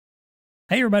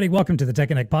Hey, everybody. Welcome to the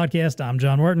TEConnect podcast. I'm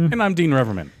John Wharton. And I'm Dean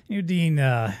Reverman. Dean,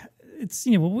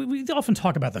 we often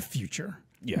talk about the future.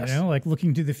 Yes. Like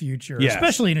looking to the future, yes.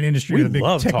 especially in an industry with a big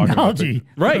technology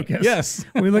right. focus. Yes.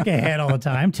 We look ahead all the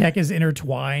time. Tech is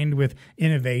intertwined with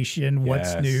innovation,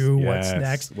 what's new, what's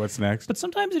next. What's next. But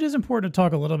sometimes it is important to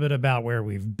talk a little bit about where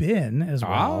we've been as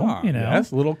well.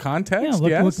 Yes, a little context.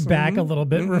 Look back a little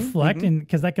bit, reflect, and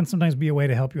because that can sometimes be a way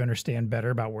to help you understand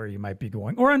better about where you might be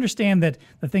going, or understand that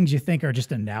the things you think are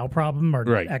just a now problem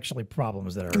are actually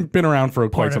problems that are been around for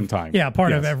quite some time. Yeah,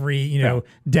 part of every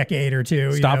decade or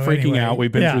two. Stop freaking out.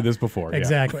 We've been through this before.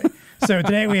 Exactly. So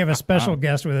today we have a special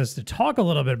guest with us to talk a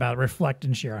little bit about, reflect,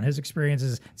 and share on his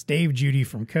experiences. It's Dave Judy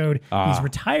from Code. He's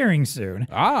retiring soon.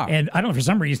 And I don't know, for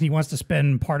some reason, he wants to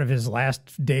spend part of his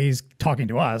last days talking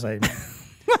to us. I'm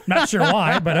not sure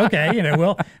why, but okay,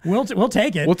 we'll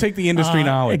take it. We'll take the industry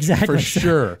knowledge for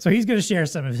sure. So he's going to share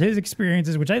some of his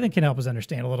experiences, which I think can help us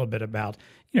understand a little bit about,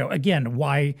 again,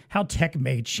 how tech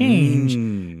may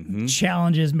change,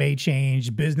 challenges may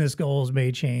change, business goals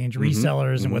may change,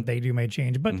 resellers and what they do may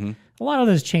change. But a lot of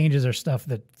those changes are stuff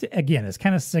that, again, is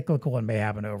kind of cyclical and may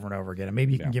happen over and over again. And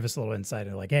maybe you can give us a little insight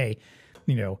into like, hey,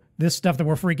 this stuff that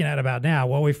we're freaking out about now,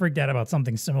 well, we freaked out about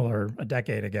something similar a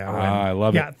decade ago. I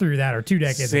love it. Got through that, or 2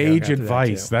 decades ago. Sage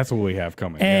advice. That's what we have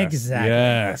coming. Exactly.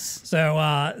 Yes.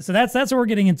 So that's what we're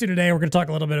getting into today. We're going to talk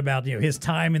a little bit about his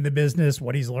time in the business,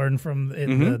 what he's learned from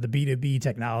the B2B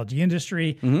technology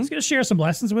industry. He's going to share some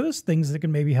lessons with us, things that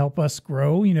can maybe help us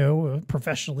grow,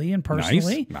 professionally and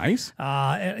personally. Nice.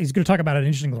 He's going to talk about an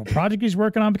interesting little project he's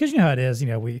working on, because you know how it is.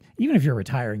 Even if you're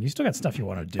retiring, you still got stuff you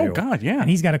want to do. Oh God, yeah. And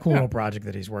he's got a cool little project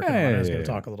that he's working on. He's going to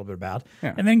talk a little bit about,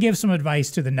 and then give some advice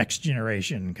to the next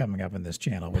generation coming up in this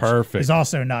channel, which is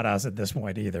also not us at this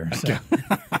point either. So.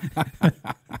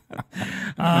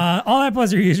 All that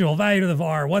plus your usual value to the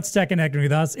VAR. What's TEConnecting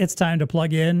with us? It's time to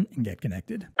plug in and get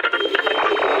connected.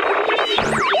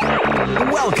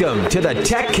 Welcome to the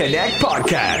TEConnect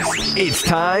podcast. It's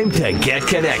time to get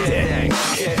connected.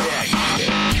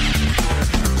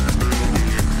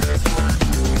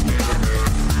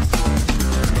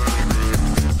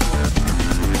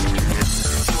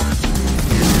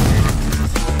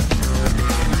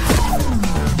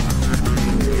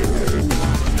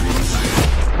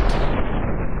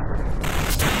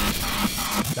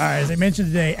 All right, as I mentioned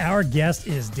today, our guest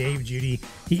is Dave Judy.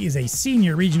 He is a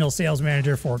senior regional sales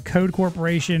manager for Code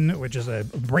Corporation, which is a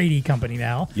Brady company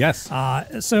now. Yes.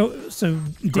 So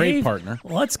Dave, great partner.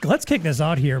 Let's kick this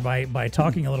out here by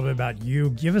talking a little bit about you.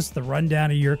 Give us the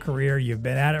rundown of your career. You've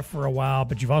been at it for a while,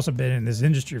 but you've also been in this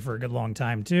industry for a good long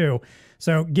time too.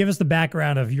 So give us the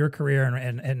background of your career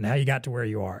and how you got to where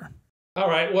you are. All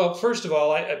right. Well, first of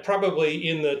all, I probably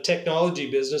in the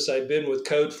technology business, I've been with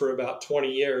Code for about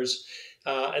 20 years.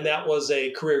 And that was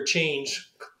a career change,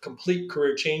 complete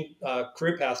career change,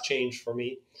 career path change for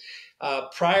me.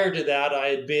 Prior to that, I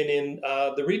had been in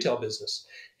the retail business,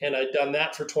 and I'd done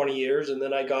that for 20 years. And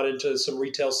then I got into some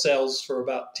retail sales for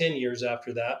about 10 years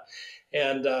after that,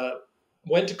 and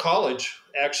went to college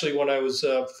actually when I was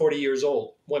 40 years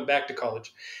old, went back to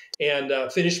college and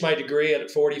finished my degree at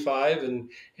 45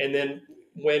 and then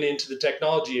went into the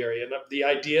technology area. And the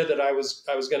idea that I was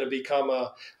going to become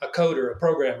a coder, a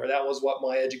programmer, that was what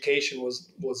my education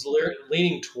was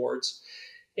leaning towards.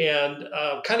 And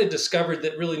kind of discovered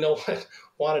that really no one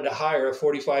wanted to hire a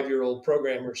 45-year-old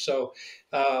programmer. So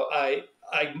I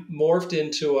morphed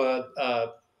into an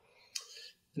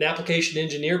application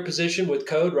engineer position with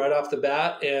Code right off the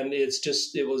bat. And it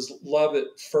was love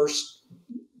at first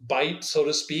bite, so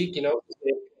to speak.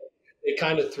 They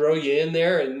kind of throw you in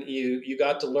there, and you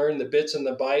got to learn the bits and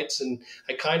the bytes. And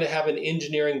I kind of have an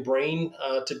engineering brain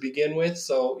to begin with.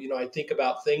 So, I think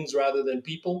about things rather than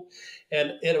people,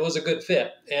 and it was a good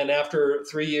fit. And after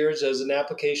 3 years as an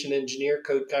application engineer,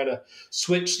 Code kind of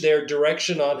switched their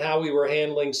direction on how we were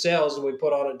handling sales, and we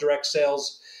put on a direct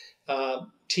sales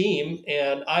team.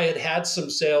 And I had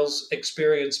some sales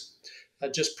experience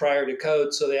just prior to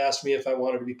Code. So they asked me if I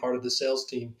wanted to be part of the sales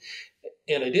team.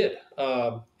 And I did,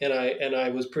 and I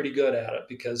was pretty good at it,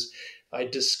 because I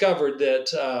discovered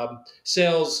that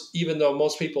sales, even though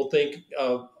most people think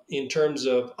of in terms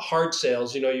of hard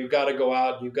sales, you've got to go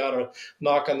out and you've got to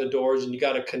knock on the doors and you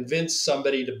got to convince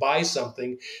somebody to buy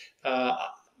something. I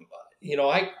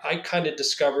kind of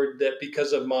discovered that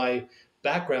because of my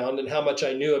background and how much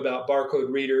I knew about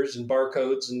barcode readers and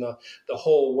barcodes and the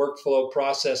whole workflow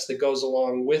process that goes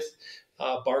along with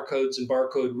barcodes and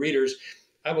barcode readers,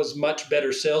 I was much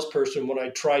better salesperson when I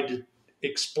tried to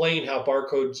explain how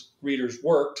barcode readers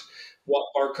worked, what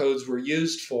barcodes were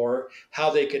used for,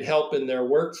 how they could help in their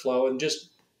workflow, and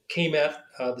just came at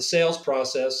the sales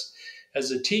process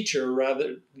as a teacher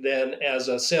rather than as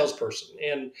a salesperson.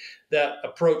 And that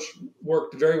approach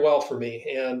worked very well for me.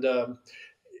 And,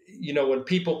 when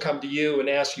people come to you and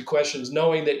ask you questions,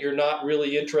 knowing that you're not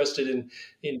really interested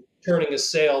in turning a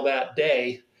sale that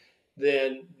day,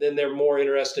 then they're more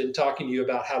interested in talking to you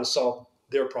about how to solve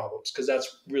their problems, because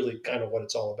that's really kind of what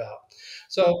it's all about.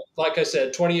 So, like I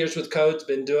said, 20 years with Code's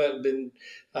been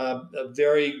a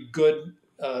very good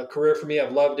career for me.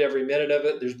 I've loved every minute of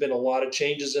it. There's been a lot of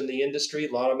changes in the industry,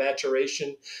 a lot of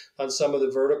maturation on some of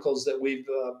the verticals that we've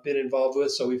been involved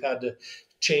with. So we've had to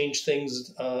change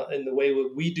things in the way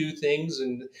we do things,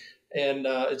 and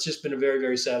it's just been a very,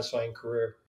 very satisfying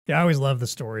career. Yeah, I always love the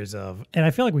stories of, and I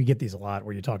feel like we get these a lot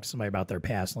where you talk to somebody about their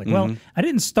past. Like, well, I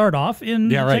didn't start off in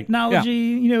the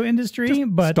technology, industry,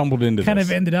 just but stumbled into kind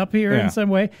of ended up here in some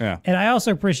way. Yeah. And I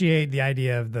also appreciate the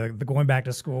idea of the going back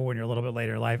to school when you're a little bit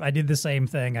later in life. I did the same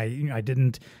thing. I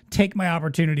didn't take my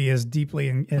opportunity as deeply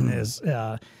and as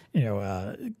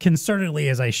concertedly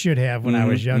as I should have when I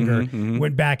was younger.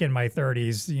 Went back in my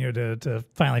 30s, to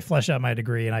finally flesh out my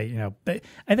degree. And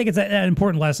I think it's an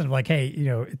important lesson of like,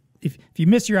 hey, if you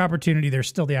miss your opportunity, there's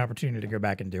still the opportunity to go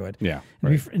back and do it. Yeah.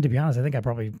 And to be honest, I think I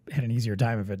probably had an easier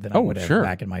time of it than I would have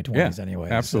back in my 20s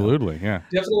anyway. Absolutely. So. Yeah.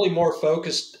 Definitely more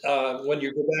focused when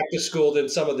you go back to school than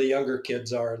some of the younger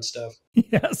kids are and stuff.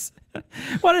 Yes.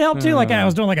 Well, it helped too. Like I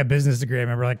was doing like a business degree. I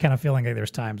remember like kind of feeling like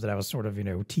there's times that I was sort of,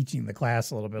 teaching the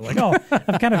class a little bit like, oh,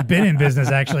 I've kind of been in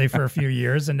business actually for a few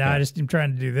years and now I just am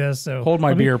trying to do this. So hold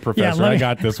my beer, professor. I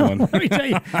got this one. Let me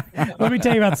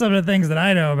tell you about some of the things that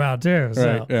I know about too.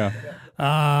 So. Right. Yeah.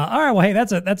 All right. Well, hey,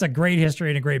 that's a great history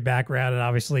and a great background, and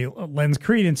obviously lends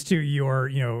credence to your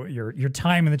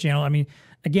time in the channel. I mean,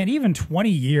 again, even 20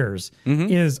 years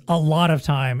is a lot of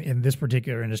time in this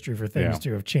particular industry for things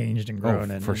to have changed and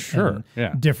grown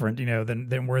and different,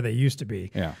 than where they used to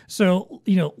be. Yeah. So,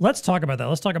 let's talk about that.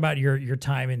 Let's talk about your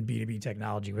time in B2B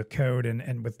technology with Code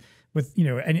and with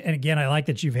and again, I like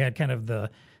that you've had kind of the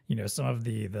some of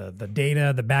the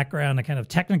data, the background, the kind of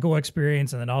technical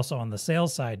experience, and then also on the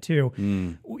sales side too.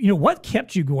 What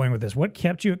kept you going with this? What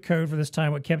kept you at Code for this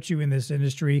time? What kept you in this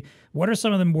industry? What are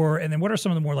some of the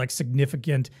more like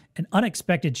significant and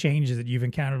unexpected changes that you've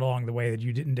encountered along the way that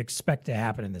you didn't expect to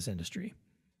happen in this industry?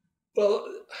 Well,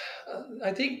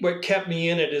 I think what kept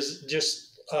me in it is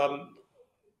just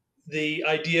the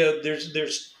idea.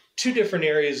 There's two different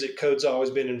areas that Code's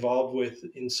always been involved with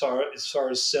as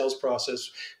far as sales process.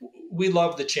 We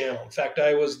love the channel. In fact,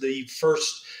 I was the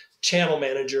first channel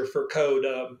manager for Code.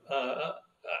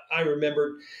 I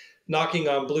remember knocking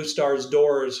on BlueStar's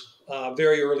doors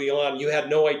very early on. You had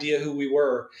no idea who we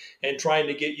were, and trying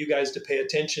to get you guys to pay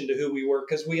attention to who we were,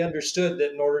 because we understood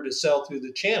that in order to sell through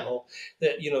the channel,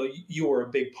 that you were a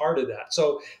big part of that.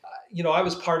 So, I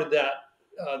was part of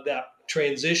that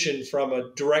transition from a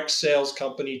direct sales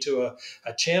company to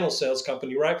a channel sales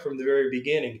company right from the very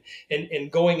beginning, and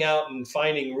going out and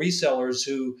finding resellers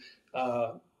who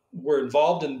were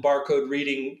involved in barcode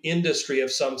reading industry of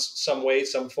some way,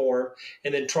 some form,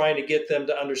 and then trying to get them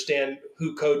to understand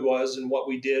who Code was and what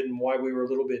we did and why we were a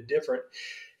little bit different.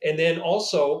 And then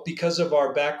also, because of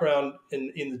our background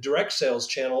in the direct sales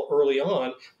channel early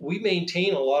on, we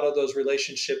maintain a lot of those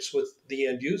relationships with the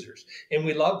end users. And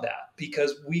we love that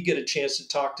because we get a chance to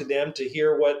talk to them, to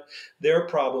hear what their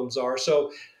problems are.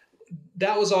 So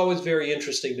that was always very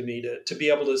interesting to me, to be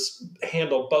able to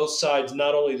handle both sides,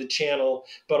 not only the channel,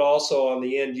 but also on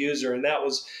the end user. And that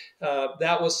was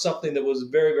something that was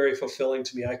very, very fulfilling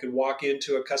to me. I could walk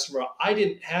into a customer. I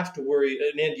didn't have to worry,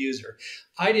 an end user.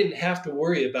 I didn't have to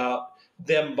worry about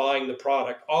them buying the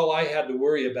product. All I had to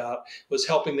worry about was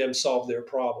helping them solve their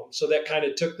problem. So that kind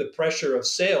of took the pressure of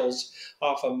sales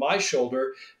off of my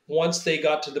shoulder once they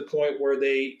got to the point where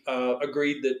they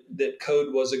agreed that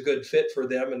Code was a good fit for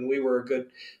them and we were a good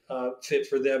fit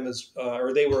for them,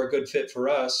 or they were a good fit for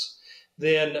us.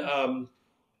 Then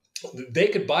they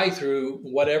could buy through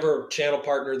whatever channel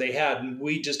partner they had, and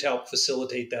we just helped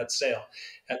facilitate that sale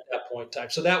at that point in time.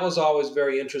 So that was always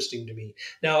very interesting to me.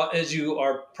 Now, as you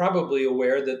are probably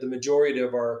aware, that the majority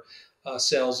of our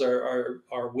sales are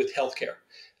with healthcare.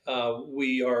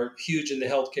 We are huge in the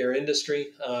healthcare industry.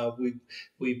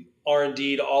 We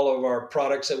R&D'd all of our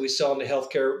products that we sell into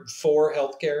healthcare for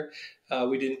healthcare.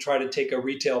 We didn't try to take a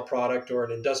retail product or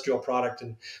an industrial product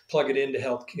and plug it into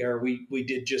healthcare. We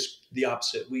did just the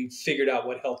opposite. We figured out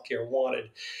what healthcare wanted.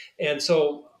 And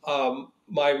so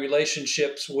my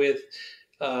relationships with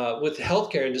the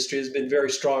healthcare industry has been very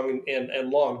strong and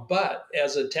long. But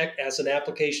as an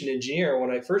application engineer, when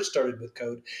I first started with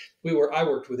Code, I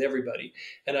worked with everybody.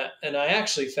 And I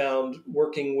actually found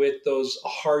working with those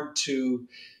hard to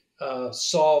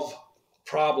solve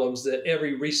problems that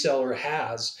every reseller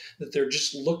has, that they're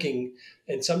just looking,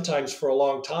 and sometimes for a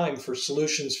long time, for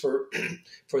solutions for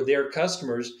for their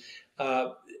customers.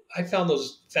 I found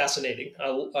those fascinating. I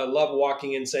love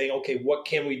walking in saying, okay, what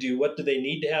can we do? What do they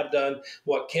need to have done?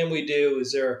 What can we do?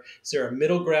 Is there a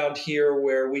middle ground here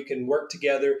where we can work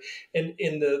together? And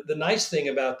the nice thing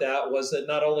about that was that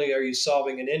not only are you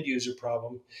solving an end user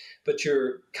problem, but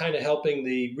you're kind of helping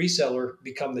the reseller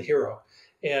become the hero.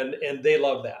 And they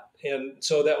love that. And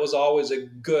so that was always a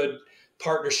good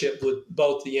partnership with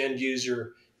both the end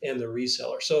user and the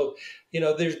reseller. So,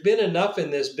 there's been enough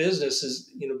in this business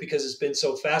because it's been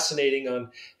so fascinating on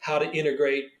how to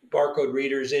integrate barcode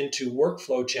readers into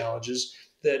workflow challenges,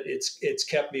 that it's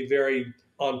kept me very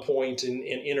on point and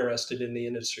interested in the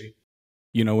industry.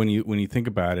 When you think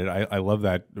about it, I love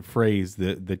that phrase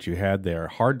that you had there,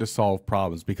 hard to solve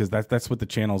problems, because that's what the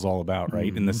channel's all about,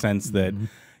 right? In the sense that,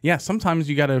 yeah, sometimes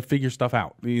you got to figure stuff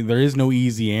out. There is no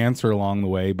easy answer along the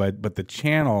way, but the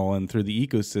channel and through the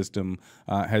ecosystem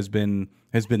has been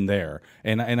there.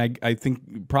 And I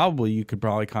think probably you could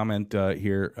comment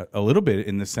here a little bit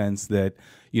in the sense that,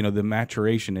 the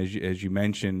maturation, as you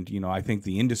mentioned, I think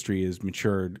the industry has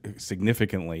matured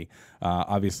significantly,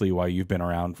 obviously while you've been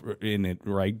around in it,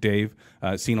 right, Dave?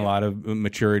 Seen a lot of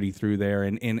maturity through there.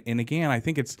 And again, I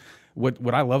think it's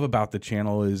what I love about the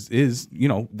channel is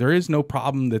there is no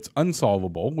problem that's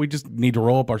unsolvable. We just need to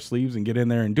roll up our sleeves and get in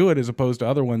there and do it, as opposed to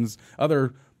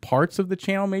other parts of the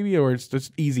channel maybe, or it's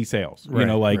just easy sales, right.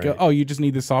 Oh, you just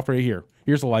need this software here.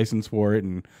 Here's a license for it,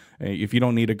 and if you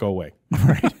don't need it, go away.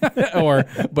 Right?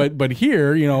 but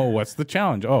here, what's the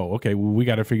challenge? Oh, okay, well, we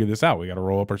got to figure this out. We got to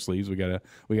roll up our sleeves. We got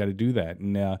to do that.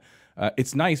 And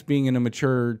it's nice being in a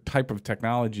mature type of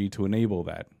technology to enable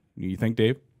that. You think,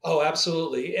 Dave? Oh,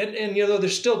 absolutely. And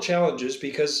there's still challenges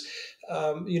because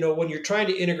when you're trying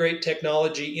to integrate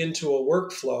technology into a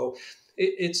workflow,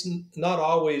 it's not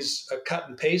always a cut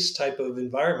and paste type of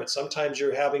environment. Sometimes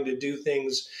you're having to do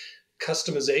things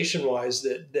customization wise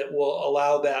that will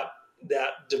allow that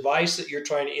device that you're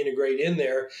trying to integrate in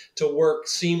there to work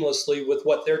seamlessly with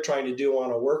what they're trying to do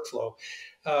on a workflow.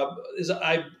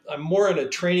 I'm more in a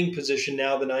training position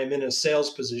now than I'm in a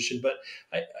sales position, but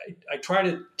I try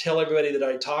to tell everybody that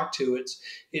I talk to,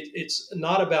 it's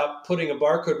not about putting a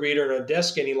barcode reader on a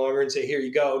desk any longer and say, here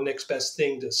you go, next best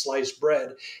thing to slice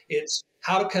bread. It's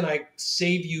how can I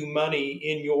save you money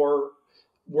in your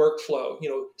workflow?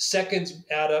 Seconds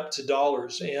add up to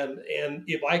dollars. And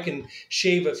if I can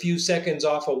shave a few seconds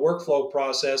off a workflow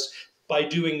process by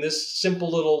doing this simple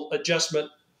little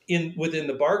adjustment within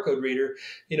the barcode reader,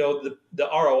 the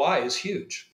ROI is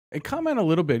huge. And comment a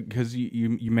little bit, because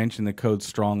you mentioned the code's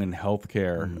strong in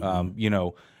healthcare.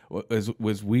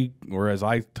 As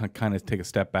I kind of take a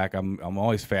step back, I'm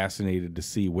always fascinated to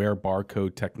see where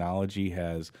barcode technology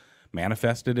has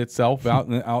manifested itself out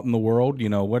in the world.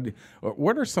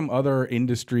 What are some other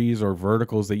industries or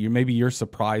verticals that you're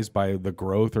surprised by the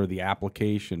growth or the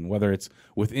application, whether it's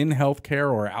within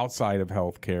healthcare or outside of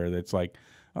healthcare, that's like,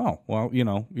 oh, well,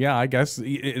 yeah, I guess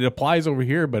it applies over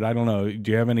here, but I don't know.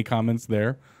 Do you have any comments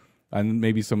there on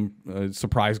maybe some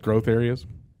surprise growth areas?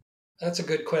 That's a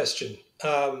good question.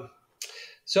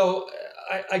 So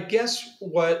I guess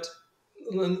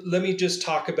let me just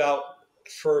talk about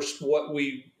first what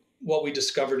we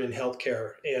discovered in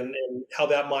healthcare and how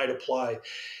that might apply.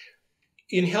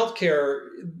 In healthcare,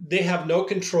 they have no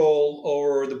control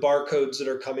over the barcodes that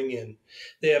are coming in.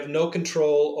 They have no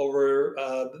control over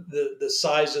the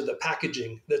size of the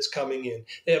packaging that's coming in.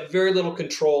 They have very little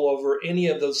control over any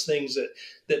of those things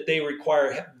that they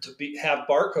require to have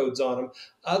barcodes on them,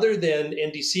 other than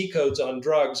NDC codes on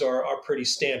drugs are pretty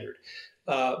standard.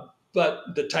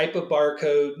 But the type of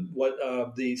barcode,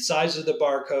 the size of the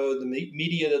barcode, the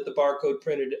media that the barcode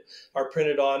are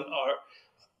printed on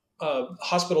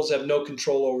hospitals have no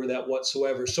control over that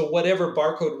whatsoever. So whatever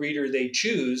barcode reader they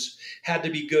choose had to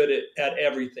be good at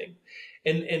everything.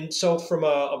 And so from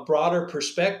a broader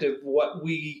perspective, what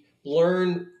we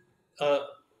learned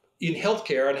in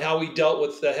healthcare and how we dealt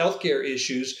with the healthcare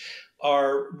issues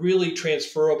are really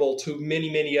transferable to many,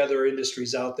 many other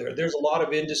industries out there. There's a lot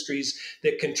of industries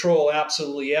that control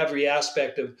absolutely every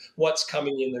aspect of what's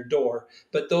coming in their door.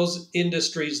 But those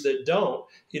industries that don't,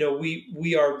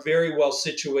 we are very well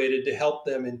situated to help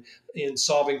them in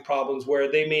solving problems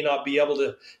where they may not be able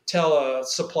to tell a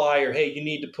supplier, hey, you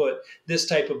need to put this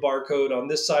type of barcode on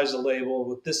this size of label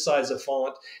with this size of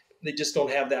font. They just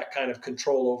don't have that kind of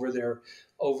control over their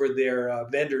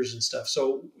vendors and stuff.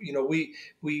 So,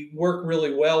 we work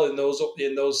really well in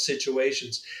those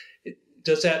situations.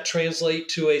 Does that translate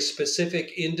to a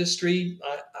specific industry?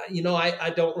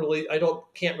 I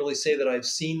can't really say that I've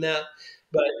seen that,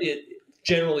 but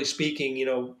generally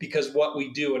speaking, because what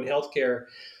we do in healthcare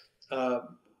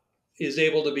is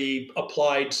able to be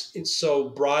applied so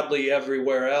broadly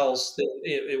everywhere else that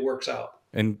it works out.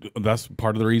 And that's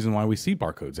part of the reason why we see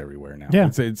barcodes everywhere now. Yeah.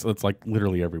 It's like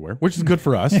literally everywhere, which is good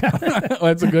for us.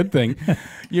 That's a good thing.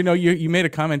 You made a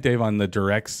comment, Dave, on the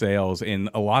direct sales, and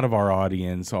a lot of our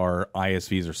audience are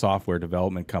ISVs or software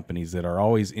development companies that are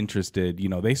always interested.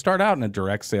 They start out in a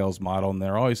direct sales model, and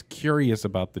they're always curious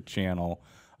about the channel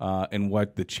and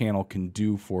what the channel can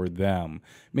do for them.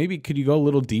 Maybe could you go a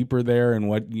little deeper there and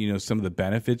what, some of the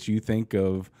benefits you think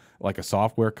of like a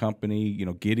software company,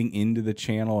 getting into the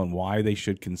channel and why they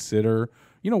should consider,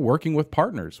 working with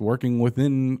partners, working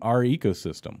within our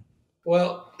ecosystem?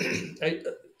 Well,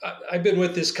 I've been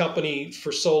with this company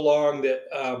for so long that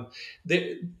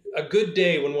a good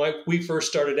day when we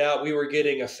first started out, we were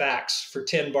getting a fax for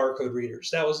 10 barcode readers.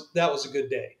 That was a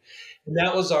good day. And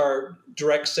that was our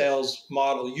direct sales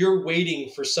model. You're waiting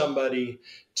for somebody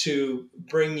to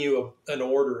bring you an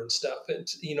order and stuff. And,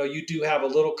 you do have a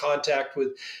little contact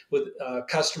with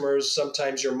customers.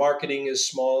 Sometimes your marketing is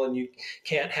small and you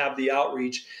can't have the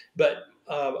outreach. But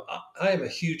I am a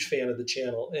huge fan of the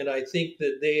channel. And I think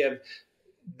that they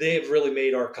have really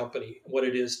made our company what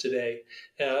it is today.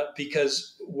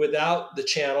 Because without the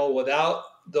channel, without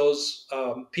those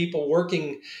people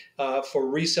working for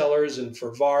resellers and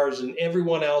for VARs and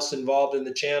everyone else involved in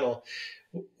the channel,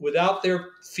 without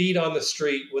their feet on the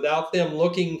street, without them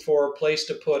looking for a place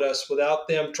to put us, without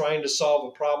them trying to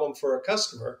solve a problem for a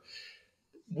customer,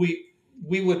 we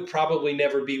would probably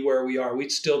never be where we are.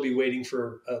 We'd still be waiting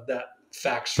for that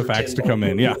fax. The fax to come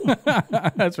in. Yeah,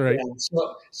 that's right. Yeah.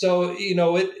 So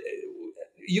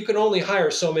you can only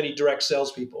hire so many direct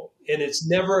salespeople, and it's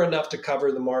never enough to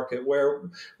cover the market. Where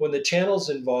when the channel's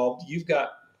involved, you've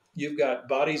got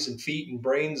bodies and feet and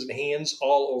brains and hands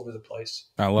all over the place.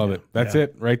 I love it. That's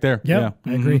it right there. Yep,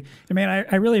 yeah, I agree. I mean,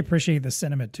 I really appreciate the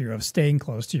sentiment too of staying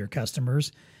close to your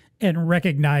customers and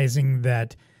recognizing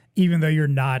that even though you're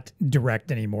not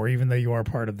direct anymore, even though you are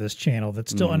part of this channel,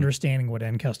 that's still understanding what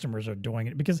end customers are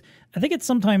doing. Because I think it's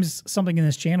sometimes something in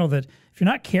this channel that if you're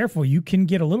not careful, you can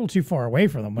get a little too far away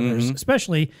from them. When there's,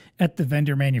 especially at the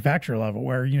vendor manufacturer level,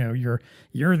 where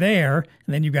you're there,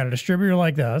 and then you've got a distributor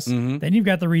like us, then you've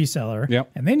got the reseller,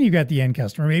 and then you've got the end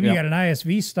customer. Maybe you got an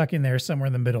ISV stuck in there somewhere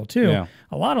in the middle too. Yeah.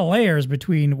 A lot of layers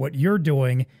between what you're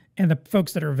doing and the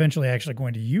folks that are eventually actually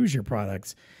going to use your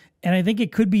products. And I think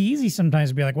it could be easy sometimes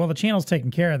to be like, well, the channel's taking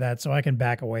care of that, so I can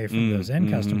back away from those end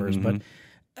customers. But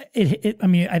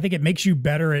I think it makes you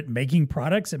better at making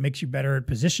products. It makes you better at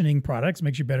positioning products. It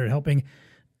makes you better at helping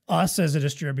us as a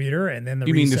distributor, and then the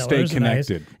you resellers. mean to stay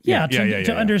connected?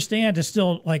 To understand, to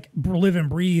still like live and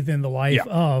breathe in the life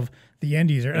of the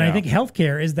end user. And I think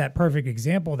healthcare is that perfect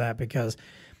example of that, because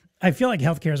I feel like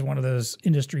healthcare is one of those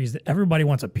industries that everybody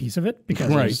wants a piece of it because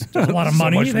there's a lot of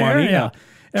money so there. Money,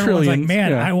 Everyone's like,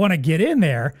 man, I want to get in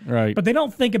there. Right. But they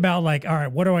don't think about like, all right,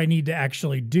 what do I need to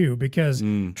actually do? Because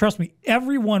trust me,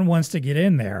 everyone wants to get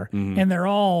in there, and they're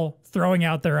all throwing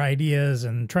out their ideas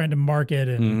and trying to market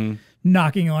and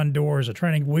knocking on doors or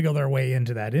trying to wiggle their way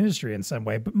into that industry in some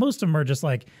way. But most of them are just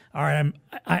like, all right,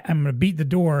 I'm going to beat the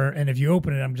door, and if you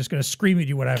open it, I'm just going to scream at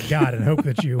you what I've got and hope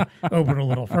that you open a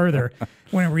little further.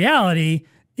 When in reality,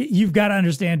 you've got to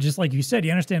understand, just like you said,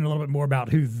 you understand a little bit more about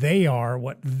who they are,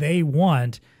 what they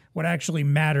want, what actually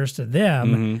matters to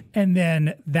them. And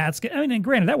then and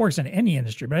granted, that works in any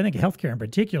industry, but I think healthcare in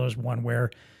particular is one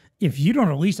where if you don't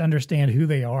at least understand who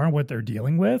they are and what they're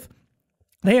dealing with,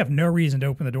 they have no reason to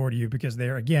open the door to you, because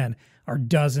there, again, are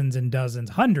dozens and dozens,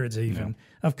 hundreds even,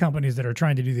 of companies that are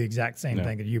trying to do the exact same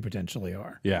thing that you potentially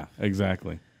are. Yeah,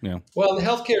 exactly. Yeah. Well, the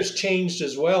healthcare's changed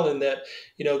as well in that,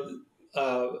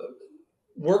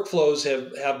 workflows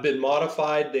have been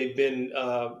modified. They've been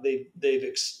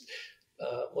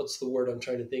what's the word I'm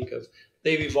trying to think of?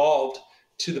 They've evolved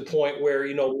to the point where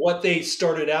what they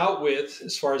started out with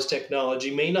as far as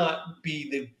technology may not be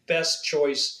the best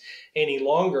choice any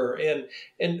longer.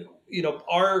 And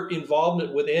our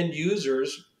involvement with end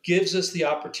users gives us the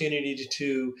opportunity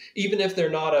to, even if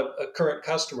they're not a current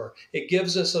customer, it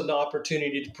gives us an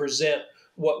opportunity to present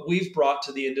what we've brought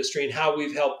to the industry and how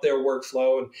we've helped their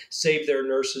workflow and saved their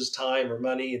nurses time or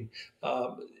money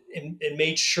and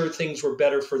made sure things were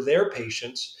better for their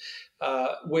patients.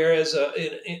 Whereas a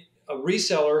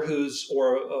reseller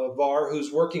or a VAR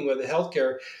who's working with a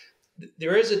healthcare,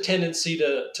 there is a tendency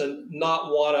to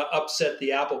not want to upset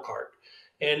the apple cart.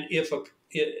 And if a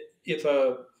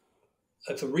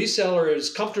reseller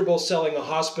is comfortable selling a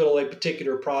hospital a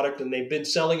particular product and they've been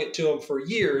selling it to them for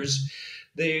years,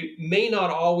 they may not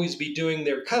always be doing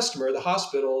their customer, the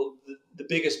hospital, the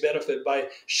biggest benefit by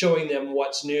showing them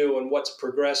what's new and what's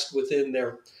progressed within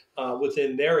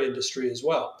their industry as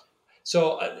well.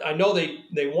 So I know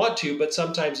they want to, but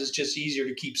sometimes it's just easier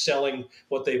to keep selling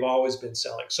what they've always been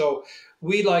selling. So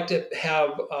we like to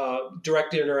have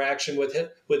direct interaction with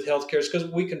healthcare because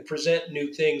we can present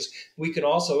new things. We can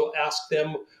also ask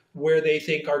them where they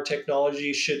think our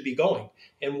technology should be going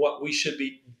and what we should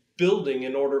be building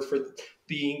in order for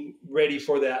being ready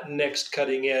for that next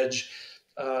cutting edge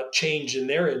change in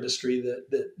their industry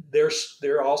that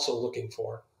they're also looking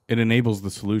for. It enables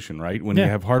the solution, right? When you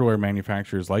have hardware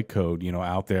manufacturers like Code,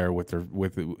 out there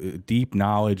with deep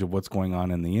knowledge of what's going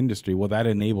on in the industry, well, that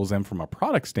enables them from a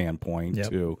product standpoint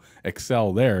to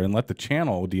excel there and let the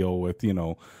channel deal with,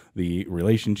 the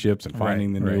relationships and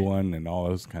finding the new one and all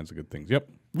those kinds of good things. Yep.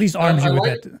 At least arms you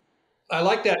with it. I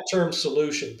like that term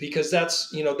solution because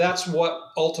that's what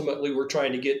ultimately we're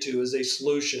trying to get to is a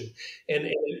solution, and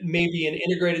it may be an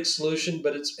integrated solution,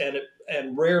 but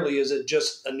and rarely is it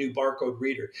just a new barcode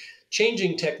reader.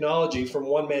 Changing technology from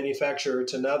one manufacturer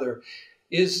to another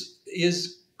is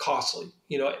costly.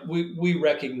 We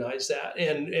recognize that,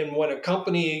 and when a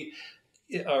company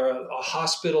or a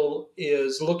hospital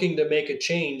is looking to make a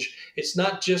change, it's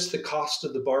not just the cost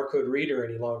of the barcode reader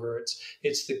any longer.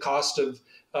 It's the cost of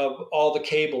all the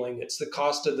cabling, it's the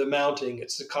cost of the mounting,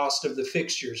 it's the cost of the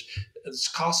fixtures,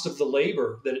 it's the cost of the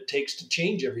labor that it takes to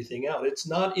change everything out. It's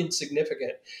not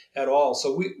insignificant at all.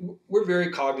 So we're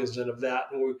very cognizant of that.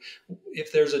 And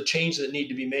if there's a change that needs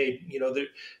to be made,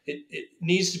 it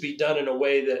needs to be done in a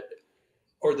way that,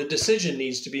 or the decision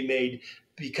needs to be made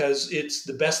because it's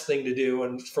the best thing to do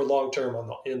and for long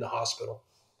term in the hospital.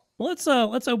 Well,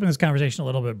 let's open this conversation a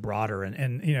little bit broader,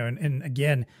 and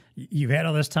again, you've had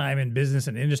all this time in business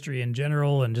and industry in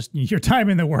general, and just your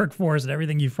time in the workforce and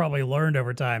everything you've probably learned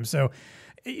over time. So,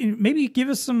 maybe give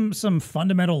us some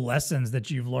fundamental lessons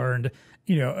that you've learned,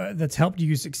 that's helped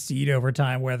you succeed over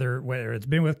time, whether it's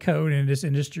been with Code in this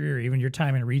industry or even your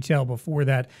time in retail before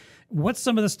that. What's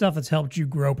some of the stuff that's helped you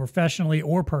grow professionally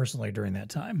or personally during that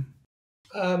time?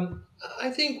 I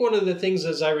think one of the things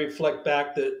as I reflect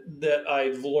back that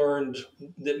I've learned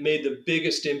that made the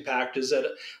biggest impact is that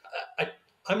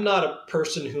I'm not a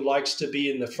person who likes to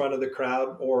be in the front of the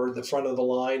crowd or the front of the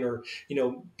line or,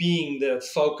 being the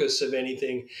focus of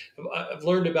anything. I've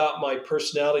learned about my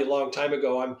personality a long time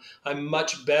ago. I'm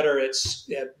much better at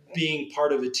being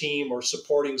part of a team or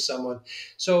supporting someone.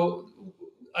 So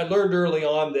I learned early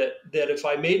on that if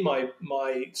I made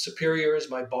my superiors,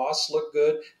 my boss look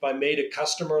good, if I made a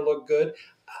customer look good,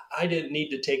 I didn't need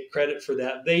to take credit for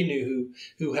that. They knew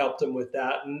who helped them with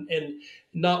that, and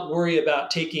not worry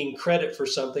about taking credit for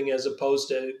something as opposed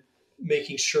to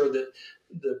making sure that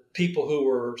the people who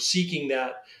were seeking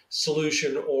that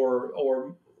solution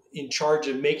or in charge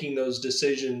of making those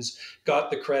decisions got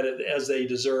the credit as they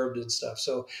deserved and stuff.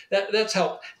 So that's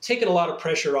helped taken a lot of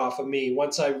pressure off of me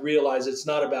once I realized it's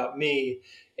not about me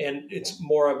and it's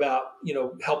more about,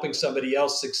 helping somebody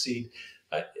else succeed.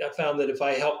 I found that if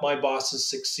I help my bosses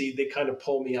succeed, they kind of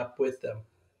pull me up with them.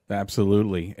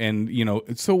 Absolutely. And,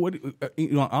 so what,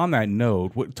 on that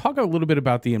note, talk a little bit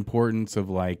about the importance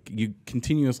of you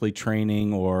continuously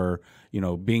training or,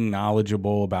 being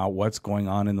knowledgeable about what's going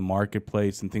on in the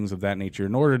marketplace and things of that nature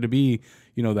in order to be,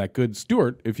 that good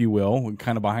steward, if you will,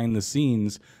 kind of behind the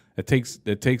scenes. It takes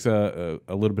a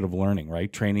little bit of learning,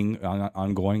 right? Training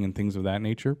ongoing and things of that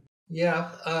nature.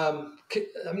 Yeah.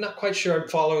 I'm not quite sure I'm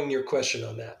following your question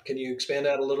on that. Can you expand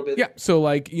that a little bit? Yeah. So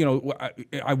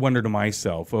I wonder to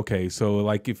myself, okay, so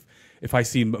if I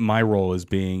see my role as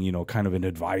being, kind of an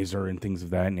advisor and things of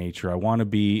that nature, I want to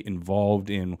be involved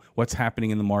in what's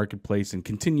happening in the marketplace and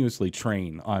continuously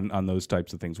train on those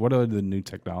types of things. What are the new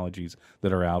technologies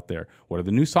that are out there? What are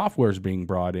the new softwares being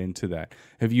brought into that?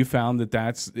 Have you found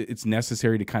that it's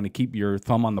necessary to kind of keep your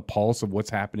thumb on the pulse of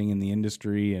what's happening in the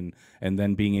industry and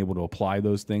then being able to apply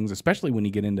those things, especially when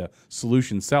you get into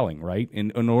solution selling, right?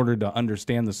 In order to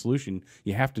understand the solution,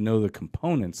 you have to know the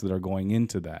components that are going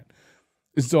into that.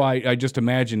 So I just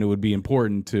imagine it would be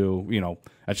important to,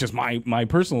 that's just my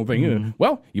personal thing. Mm-hmm.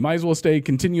 Well, you might as well stay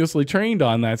continuously trained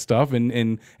on that stuff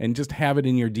and just have it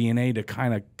in your DNA to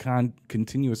kind of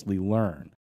continuously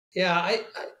learn. Yeah,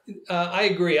 I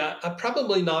agree. I'm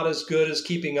probably not as good as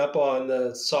keeping up on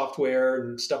the software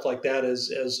and stuff like that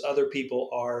as other people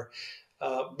are.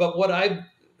 But what I'm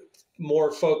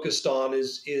more focused on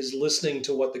is listening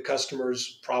to what the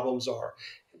customer's problems are,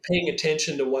 paying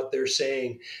attention to what they're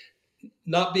saying,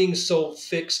 not being so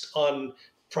fixed on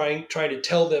trying to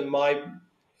tell them my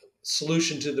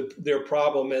solution to their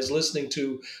problem as listening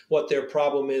to what their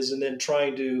problem is and then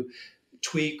trying to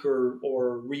tweak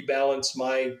or rebalance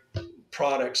my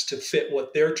products to fit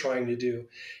what they're trying to do.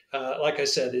 Like I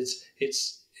said,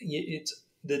 it's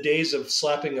the days of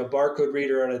slapping a barcode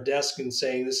reader on a desk and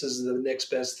saying this is the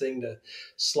next best thing to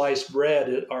slice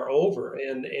bread are over.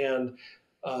 And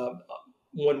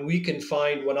when we can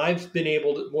find, when I've been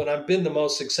the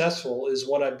most successful is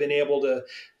when I've been able to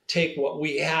take what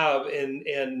we have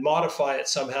and modify it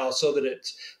somehow so that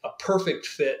it's a perfect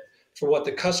fit for what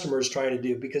the customer is trying to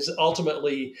do, because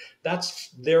ultimately that's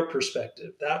their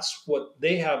perspective. That's what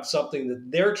they have, something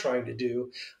that they're trying to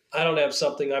do. I don't have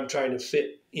something I'm trying to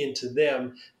fit into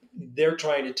them. They're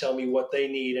trying to tell me what they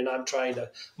need, and I'm trying to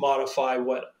modify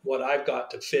what I've got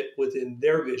to fit within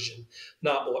their vision,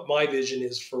 not what my vision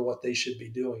is for what they should be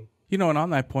doing. You know, and on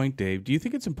that point, Dave, do you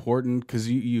think it's important, because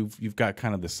you've got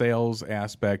kind of the sales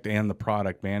aspect and the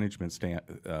product management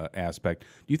aspect,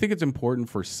 do you think it's important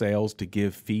for sales to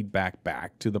give feedback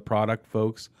back to the product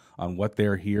folks on what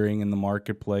they're hearing in the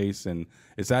marketplace? And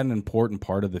is that an important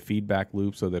part of the feedback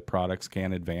loop so that products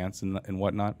can advance and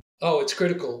whatnot? Oh, it's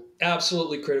critical.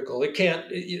 Absolutely critical. It can't,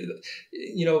 we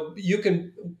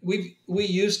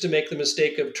used to make the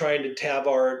mistake of trying to have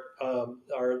our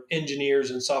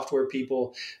engineers and software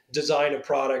people design a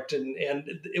product, and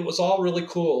it was all really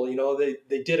cool. They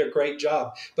did a great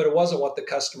job, but it wasn't what the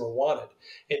customer wanted.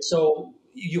 And so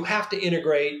you have to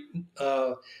integrate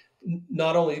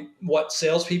not only what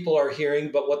salespeople are hearing,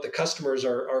 but what the customers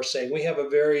are saying. We have a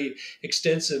very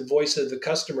extensive voice of the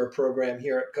customer program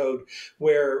here at Code,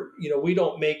 where we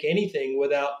don't make anything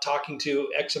without talking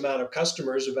to X amount of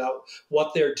customers about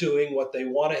what they're doing, what they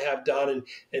want to have done,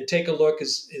 and take a look,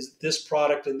 is this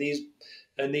product and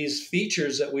these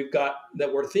features that we've got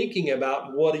that we're thinking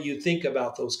about, what do you think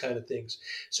about those kind of things?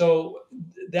 So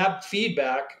that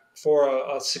feedback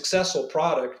for a successful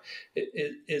product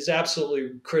is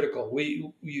absolutely critical.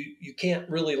 You can't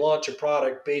really launch a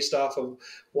product based off of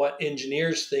what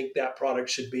engineers think that product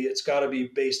should be. It's got to be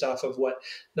based off of what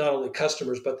not only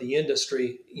customers but the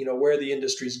industry, where the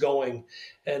industry's going.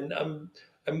 And I'm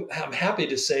happy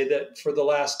to say that for the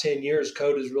last 10 years,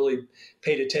 Code has really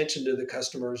paid attention to the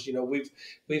customers.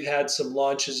 We've had some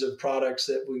launches of products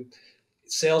that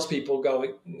salespeople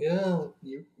going,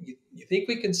 you think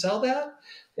we can sell that?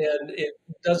 And it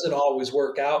doesn't always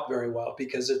work out very well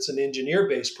because it's an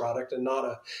engineer-based product and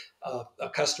not a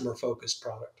customer-focused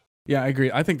product. Yeah, I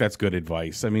agree. I think that's good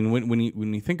advice. I mean, when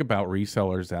you think about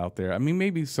resellers out there, I mean,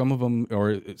 maybe some of them,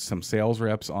 or some sales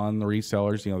reps on the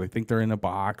resellers, they think they're in a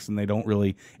box and they don't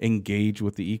really engage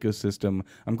with the ecosystem.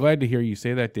 I'm glad to hear you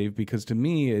say that, Dave, because to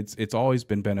me, it's always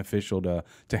been beneficial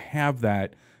to have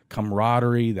that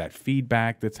camaraderie, that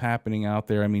feedback that's happening out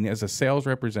there. I mean, as a sales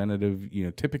representative,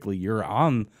 typically you're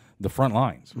on the front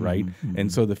lines, right? Mm-hmm.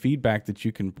 And so the feedback that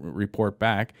you can report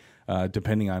back,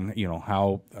 depending on,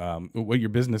 how, what your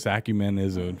business acumen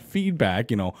is of feedback,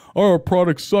 our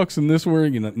product sucks in this way,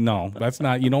 no, that's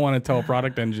not, you don't want to tell a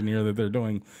product engineer that they're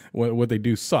doing what they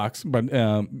do sucks, but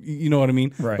you know what I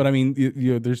mean? Right. But I mean,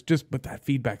 but that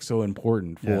feedback's so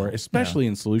important for, especially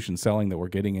in solution selling that we're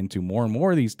getting into more and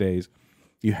more these days.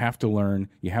 You have to learn,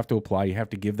 you have to apply, you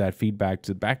have to give that feedback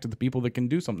back to the people that can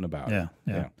do something about it.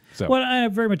 Yeah. So, well, I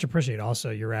very much appreciate also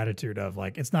your attitude of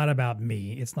it's not about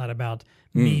me. It's not about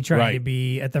me trying to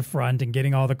be at the front and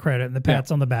getting all the credit and the pats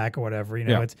on the back or whatever.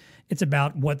 It's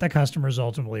about what the customers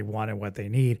ultimately want and what they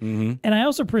need. Mm-hmm. And I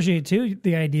also appreciate too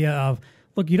the idea of,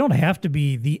 look, you don't have to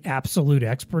be the absolute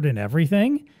expert in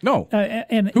everything. No.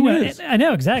 And who is? I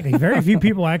know, exactly. Very few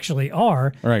people actually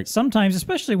are. Right. Sometimes,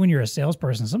 especially when you're a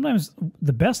salesperson, sometimes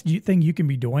the best thing you can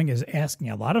be doing is asking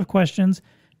a lot of questions,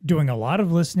 doing a lot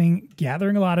of listening,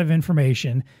 gathering a lot of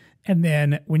information, and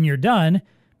then when you're done,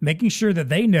 making sure that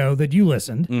they know that you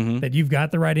listened, that you've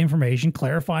got the right information,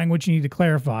 clarifying what you need to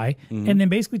clarify, and then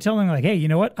basically telling them, hey, you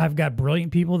know what? I've got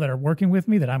brilliant people that are working with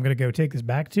me that I'm going to go take this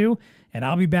back to, and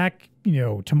I'll be back,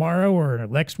 tomorrow or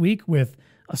next week with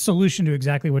a solution to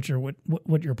exactly what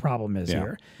your problem is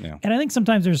here. Yeah. And I think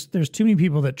sometimes there's too many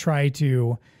people that try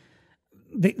to.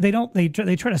 They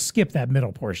try to skip that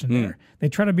middle portion there. They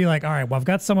try to be like, all right, well, I've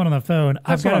got someone on the phone.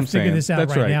 I've got to figure this out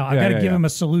right now. I've got to give them a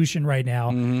solution right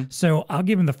now. So I'll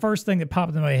give them the first thing that popped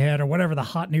into my head or whatever the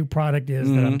hot new product is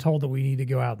that I'm told that we need to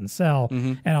go out and sell.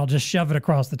 And I'll just shove it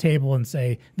across the table and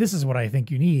say, this is what I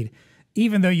think you need.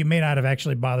 Even though you may not have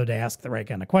actually bothered to ask the right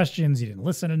kind of questions, you didn't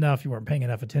listen enough, you weren't paying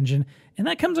enough attention. And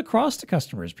that comes across to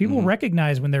customers. People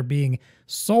recognize when they're being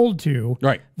sold to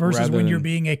versus when you're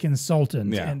being a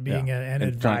consultant and being an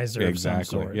advisor of some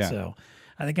sort. So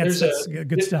I think that's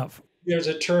good stuff. there's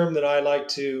a term that I like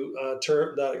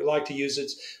to use.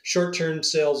 It's short-term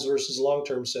sales versus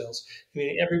long-term sales. I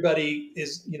mean, everybody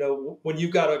is, when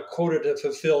you've got a quota to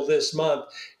fulfill this month,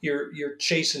 you're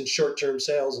chasing short-term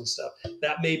sales and stuff.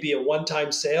 That may be a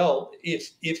one-time sale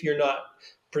if you're not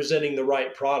presenting the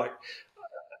right product.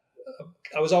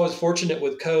 I was always fortunate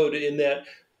with Code in that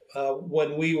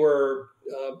when we were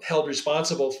held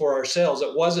responsible for our sales,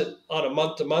 it wasn't on a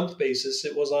month-to-month basis,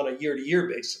 it was on a year-to-year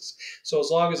basis. So as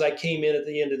long as I came in at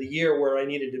the end of the year where I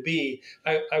needed to be,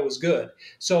 I was good.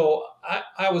 So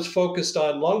I was focused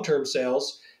on long-term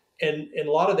sales, and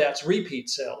a lot of that's repeat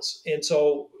sales. And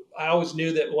so I always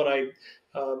knew that when I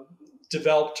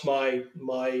developed my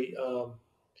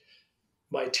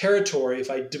territory, if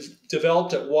I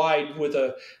developed it wide with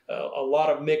a lot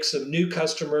of mix of new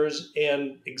customers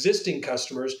and existing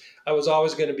customers, I was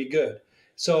always going to be good.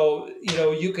 So,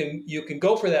 you can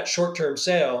go for that short-term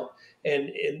sale,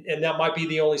 and that might be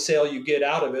the only sale you get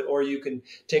out of it, or you can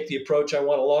take the approach, I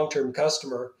want a long-term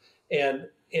customer, and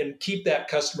keep that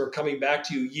customer coming back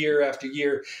to you year after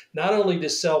year, not only to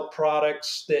sell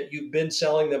products that you've been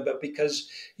selling them, but because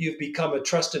you've become a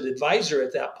trusted advisor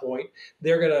at that point,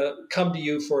 they're going to come to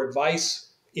you for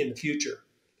advice in the future.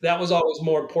 That was always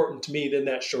more important to me than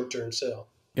that short-term sale.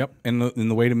 Yep, and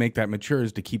the way to make that mature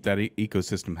is to keep that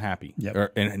ecosystem happy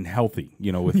and healthy,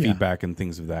 with feedback and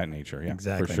things of that nature. Yeah,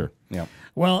 exactly. For sure. Yeah.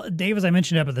 Well, Dave, as I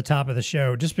mentioned up at the top of the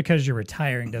show, just because you're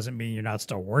retiring doesn't mean you're not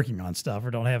still working on stuff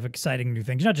or don't have exciting new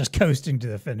things. You're not just coasting to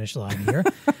the finish line here.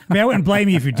 I mean, I wouldn't blame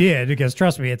you if you did, because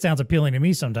trust me, it sounds appealing to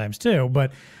me sometimes too.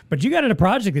 But you got a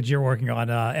project that you're working on.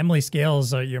 Emily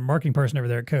Scales, your marketing person over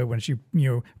there at Code, when she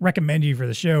recommended you for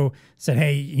the show, said,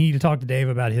 "Hey, you need to talk to Dave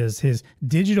about his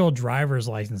digital driver's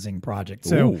licensing project."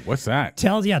 So, what's that?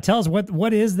 Tell us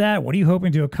what is that? What are you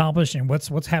hoping to accomplish, and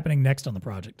what's happening next on the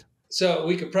project? So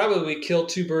we could probably kill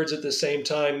two birds at the same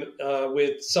time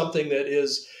with something that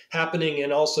is happening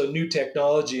and also new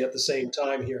technology at the same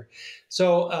time here.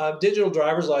 So digital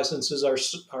driver's licenses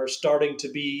are starting to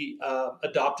be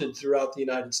adopted throughout the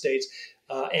United States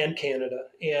and Canada.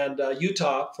 And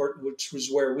Utah, which was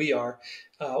where we are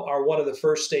one of the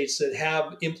first states that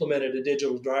have implemented a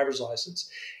digital driver's license.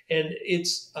 And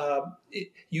it's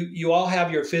you all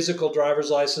have your physical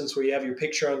driver's license where you have your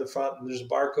picture on the front and there's a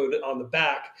barcode on the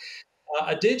back.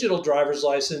 A digital driver's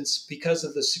license, because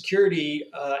of the security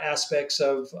aspects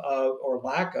of or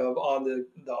lack of on the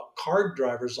card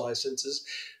driver's licenses,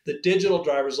 the digital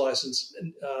driver's license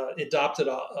adopted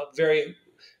a very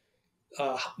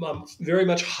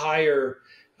much higher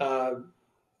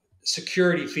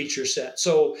security feature set.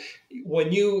 So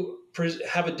when you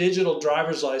have a digital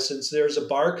driver's license, there's a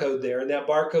barcode there, and that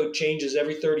barcode changes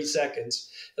every 30 seconds,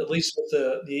 at least with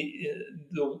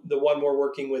the one we're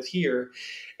working with here.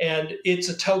 And it's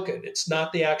a token. It's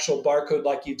not the actual barcode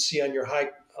like you'd see on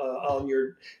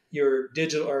your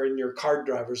digital or in your card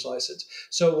driver's license.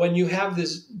 So when you have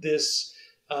this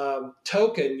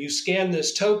token, you scan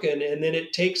this token, and then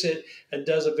it takes it and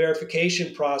does a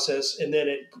verification process. And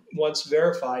then once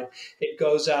verified, it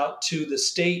goes out to the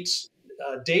state's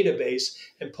database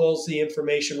and pulls the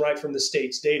information right from the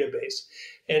state's database.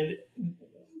 And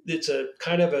it's a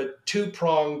kind of a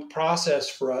two-pronged process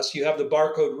for us. You have the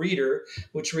barcode reader,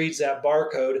 which reads that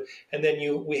barcode, and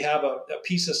then we have a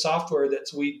piece of software that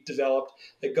we developed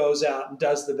that goes out and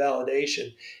does the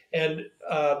validation. And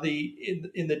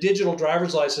in the digital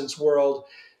driver's license world,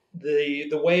 the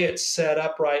way it's set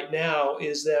up right now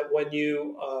is that when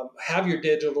you have your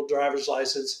digital driver's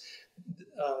license,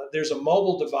 there's a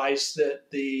mobile device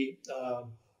that the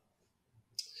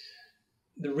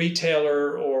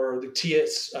retailer or the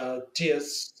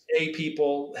TSA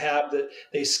people have, that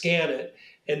they scan it,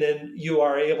 and then you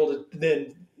are able to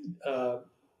then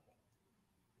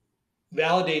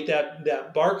validate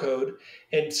that barcode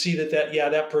and see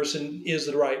that person is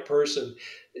the right person.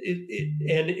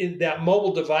 And that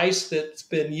mobile device that's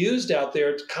been used out there,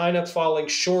 it's kind of falling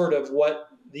short of what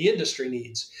the industry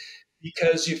needs.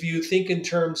 Because if you think in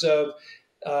terms of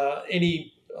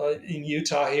any in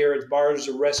Utah here at bars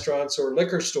or restaurants or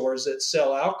liquor stores that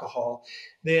sell alcohol,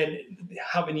 then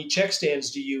how many check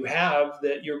stands do you have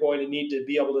that you're going to need to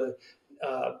be able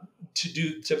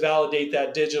to validate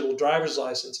that digital driver's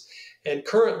license? And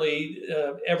currently,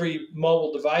 every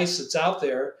mobile device that's out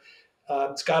there,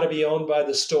 it's got to be owned by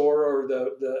the store or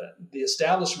the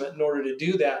establishment in order to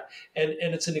do that. And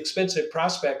it's an expensive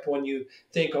prospect when you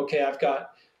think, okay, I've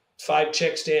got 5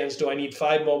 check stands. Do I need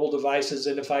 5 mobile devices?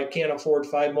 And if I can't afford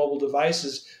 5 mobile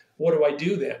devices, what do I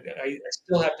do then? I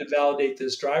still have to validate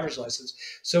this driver's license.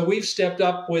 So we've stepped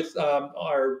up with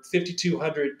our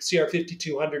 5200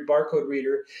 CR5200 barcode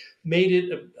reader, made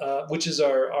it, which is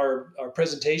our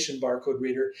presentation barcode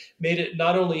reader, made it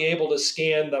not only able to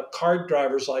scan the card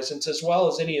driver's license as well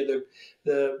as any of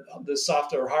the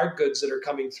soft or hard goods that are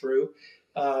coming through.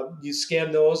 You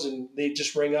scan those and they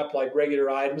just ring up like regular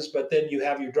items, but then you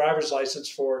have your driver's license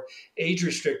for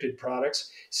age-restricted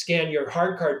products. Scan your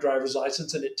hard card driver's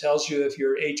license and it tells you if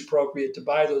you're age appropriate to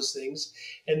buy those things.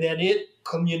 And then it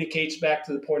communicates back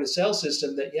to the point of sale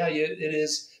system that, yeah, it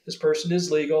is, this person is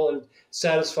legal and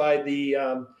satisfied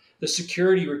the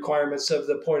security requirements of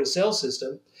the point of sale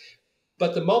system.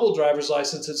 But the mobile driver's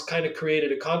license has kind of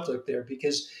created a conflict there,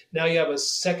 because now you have a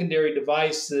secondary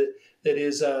device that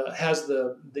is has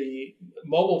the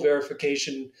mobile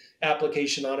verification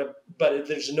application on it, but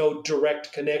there's no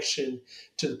direct connection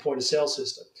to the point of sale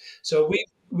system. So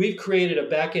we've created a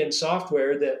back-end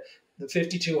software that the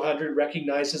 5200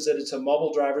 recognizes that it's a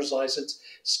mobile driver's license,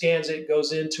 scans it,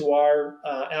 goes into our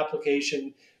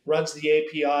application, runs the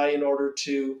API in order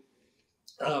to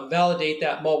validate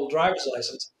that mobile driver's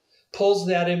license, pulls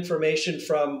that information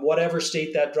from whatever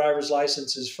state that driver's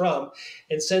license is from,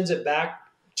 and sends it back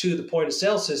to the point of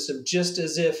sale system just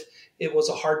as if it was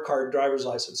a hard card driver's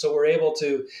license. So we're able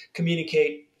to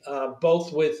communicate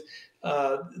both with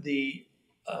the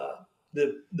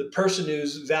person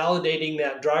who's validating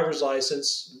that driver's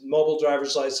license, mobile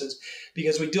driver's license,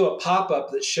 because we do a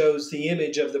pop-up that shows the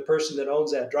image of the person that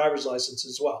owns that driver's license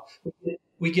as well.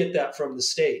 We get that from the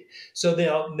state. So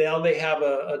now they have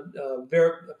a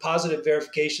positive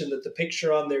verification that the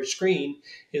picture on their screen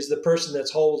is the person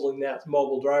that's holding that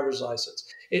mobile driver's license.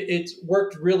 It's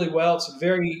worked really well. It's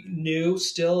very new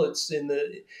still. It's in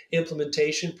the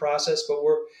implementation process, but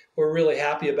we're really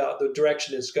happy about the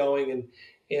direction it's going,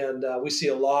 and we see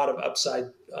a lot of upside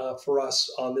for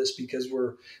us on this because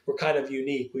we're kind of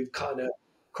unique. We've kind of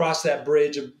crossed that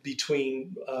bridge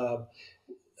between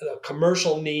the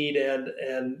commercial need and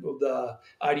the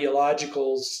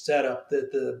ideological setup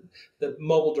that the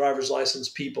mobile driver's license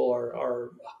people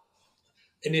are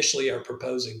initially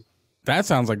proposing. That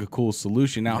sounds like a cool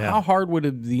solution. Now, how hard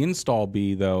would the install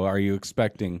be, though? Are you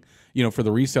expecting, for the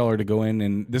reseller to go in,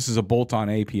 and this is a bolt-on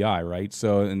API, right?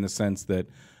 So in the sense that,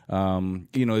 are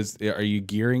you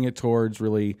gearing it towards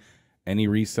really any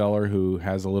reseller who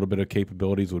has a little bit of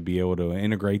capabilities would be able to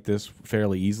integrate this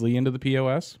fairly easily into the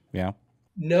POS? Yeah.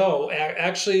 No,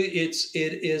 actually, it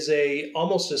is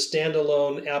almost a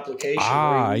standalone application.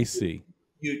 I see.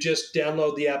 You just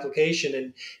download the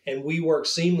application and we work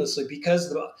seamlessly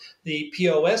because the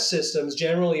POS systems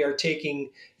generally are taking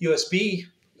USB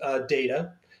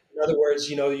data. In other words,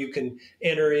 you can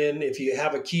enter in, if you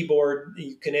have a keyboard,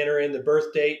 you can enter in the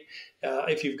birth date.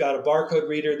 If you've got a barcode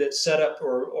reader that's set up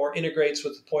or integrates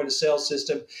with the point of sale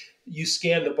system, you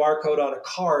scan the barcode on a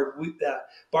card. That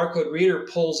barcode reader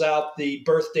pulls out the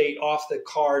birth date off the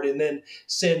card and then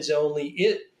sends only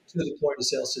it to the point of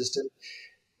sale system.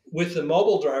 With the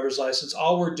mobile driver's license,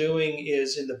 all we're doing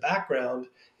is in the background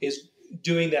is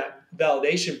doing that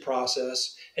validation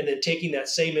process and then taking that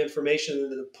same information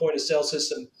that the point of sale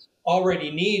system already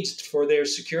needs for their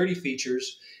security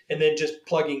features and then just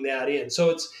plugging that in.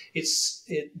 So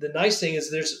the nice thing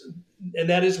is and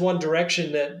that is one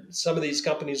direction that some of these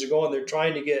companies are going. They're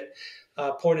trying to get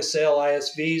point of sale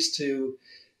ISVs to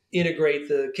integrate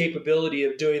the capability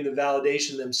of doing the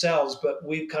validation themselves, but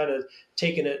we've kind of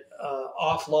taken it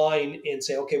offline and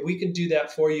say, okay, we can do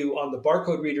that for you on the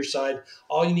barcode reader side.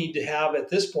 All you need to have at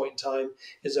this point in time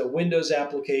is a Windows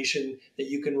application that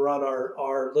you can run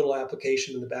our little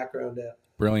application in the background at.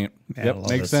 Brilliant. Yep,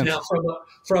 makes sense. Now,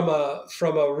 from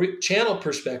a channel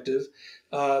perspective,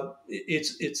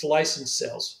 it's license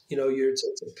sales.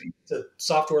 It's a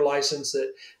software license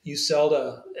that you sell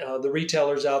to the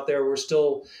retailers out there. We're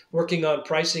still working on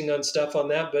pricing on stuff on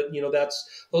that, but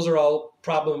those are all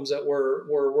problems that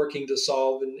we're working to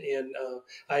solve, and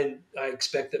I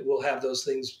expect that we'll have those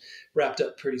things wrapped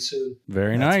up pretty soon.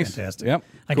 Very That's nice. Fantastic. Yep.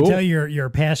 I can tell you're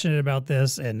passionate about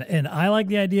this, and I like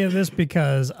the idea of this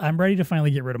because I'm ready to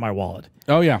finally get rid of my wallet.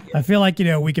 Oh yeah. I feel like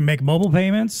we can make mobile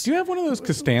payments. Do you have one of those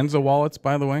Costanza wallets,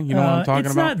 by the way? You know what I'm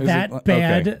talking about? It's not that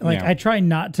bad. Okay. Like I try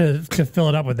not to fill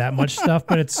it up with that much stuff,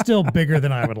 but it's still bigger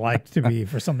than I would like to be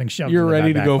for something shoved. You're in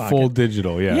ready my to go back full pocket.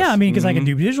 digital, yes. Yeah, I mean, because I can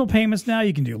do digital payments now.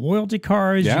 You can do loyalty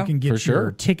cards. Yeah, you can get for sure.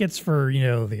 your tickets for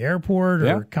the airport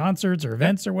or concerts or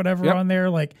events or whatever on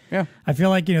there. Like, I feel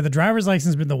like the driver's license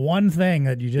has been the one thing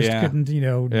that you just couldn't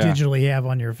digitally have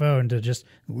on your phone to just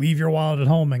leave your wallet at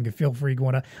home and feel free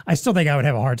going to. I still think I would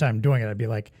have a hard time doing it. I'd be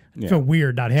like, feel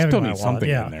weird not having Still my need wallet. something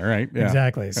in there, right? Yeah.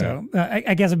 exactly. So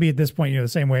I guess it'd be at this point, the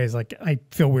same way as like I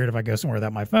feel weird if I go somewhere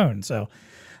without my phone. So,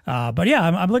 but yeah,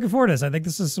 I'm looking forward to this. I think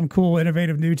this is some cool,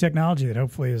 innovative new technology that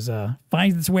hopefully is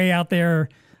finds its way out there,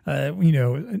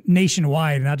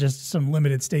 nationwide, not just some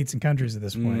limited states and countries at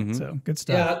this point. So good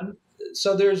stuff. Yeah.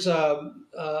 So there's a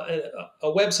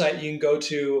website you can go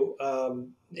to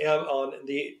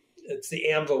it's the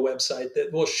AMVA website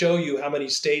that will show you how many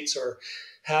states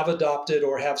have adopted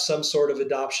or have some sort of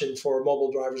adoption for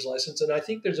mobile driver's license. And I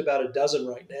think there's about a dozen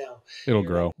right now. It'll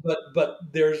grow. But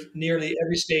there's nearly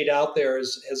every state out there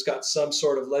has got some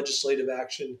sort of legislative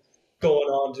action going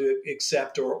on to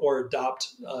accept or adopt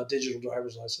digital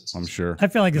driver's licenses. I'm sure. I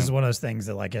feel like this is one of those things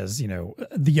that, like, as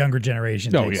the younger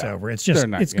generation takes over, it's just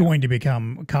it's going to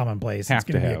become commonplace. It's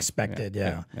going to be expected.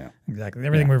 Yeah, exactly.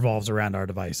 Everything revolves around our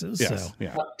devices. Yes.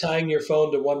 So tying your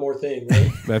phone to one more thing,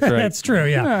 right? That's right. That's true.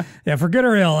 Yeah, for good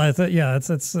or ill.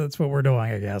 That's what we're doing,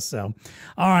 I guess. So,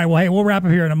 all right. Well, hey, we'll wrap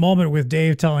up here in a moment with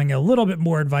Dave telling a little bit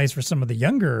more advice for some of the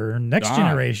younger next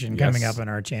generation coming up on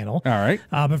our channel. All right.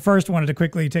 But first, wanted to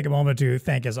quickly take a moment to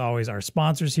thank, as always, our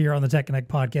sponsors here on the TEConnect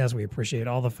podcast. We appreciate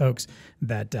all the folks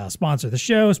that sponsor the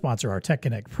show, sponsor our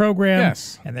TEConnect program,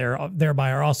 and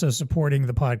thereby are also supporting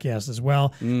the podcast as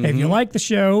well. If you like the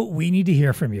show, we need to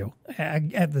hear from you.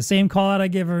 At the same call out I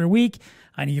give every week,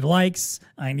 I need likes,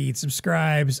 I need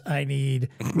subscribes, I need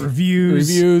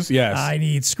reviews. Yes. I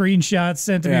need screenshots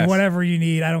sent to me, whatever you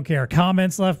need. I don't care.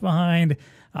 Comments left behind.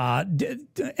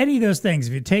 Any of those things.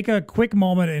 If you take a quick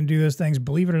moment and do those things,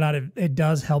 believe it or not, it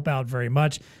does help out very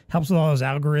much. Helps with all those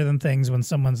algorithm things when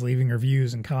someone's leaving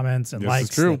reviews and comments and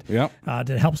likes. True. That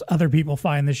helps other people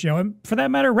find the show, and for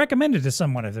that matter, recommend it to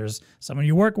someone if there's someone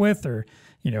you work with, or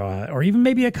or even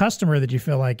maybe a customer that you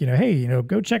feel like, hey,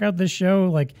 go check out this show,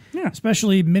 like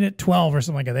especially minute 12 or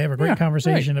something like that. They have a great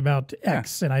conversation about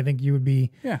X, and I think you would be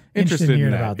interested in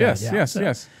hearing about that.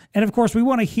 Yes. And of course, we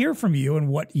want to hear from you and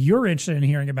what you're interested in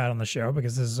hearing about on the show,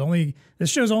 because this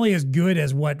show's only as good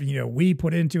as what we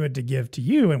put into it to give to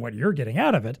you and what you're getting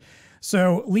out of it.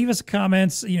 So leave us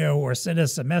comments, or send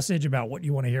us a message about what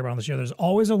you want to hear about on the show. There's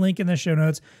always a link in the show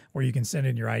notes where you can send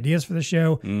in your ideas for the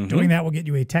show. Doing that will get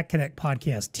you a TEConnect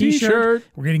podcast t-shirt.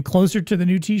 We're getting closer to the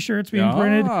new t-shirts being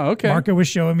printed. Okay. Marco was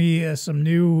showing me some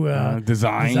new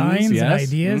designs and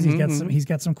ideas. He's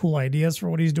got some cool ideas for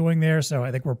what he's doing there. So I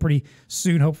think we're pretty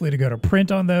soon, hopefully, to go to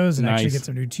print on those and actually get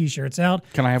some new t-shirts out.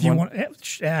 Can I have one?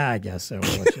 I guess so.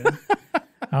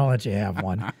 I'll let you have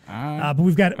one. But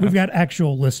we've got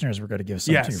actual listeners we're going to give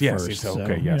some to first.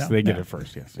 They get it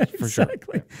first. Yes, for sure.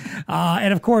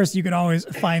 And of course, you can always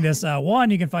find us.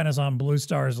 You can find us on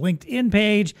BlueStar's LinkedIn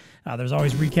page. There's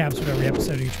always recaps of every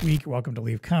episode each week. You're welcome to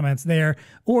leave comments there.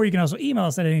 Or you can also email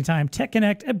us at any time,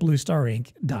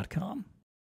 TEConnect@BlueStarInc.com.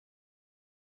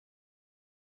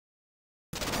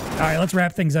 All right, let's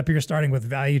wrap things up here, starting with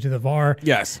value to the VAR.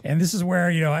 Yes. And this is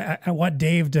where, I want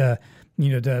Dave to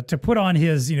to put on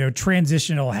his,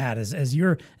 transitional hat as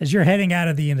you're heading out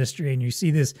of the industry and you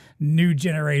see this new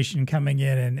generation coming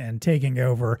in and taking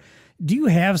over. Do you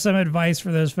have some advice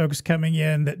for those folks coming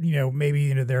in that,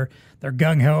 maybe, they're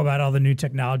gung-ho about all the new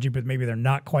technology, but maybe they're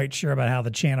not quite sure about how the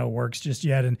channel works just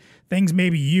yet, and things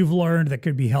maybe you've learned that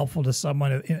could be helpful to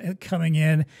someone coming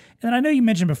in? And I know you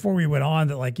mentioned before we went on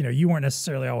that, you weren't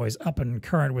necessarily always up and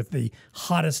current with the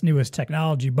hottest, newest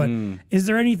technology, but is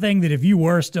there anything that if you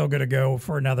were still going to go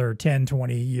for another 10,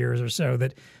 20 years or so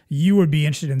that you would be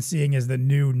interested in seeing as the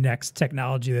new next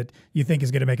technology that you think is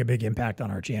going to make a big impact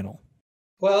on our channel?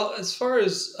 Well, as far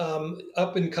as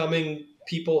up and coming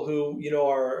people who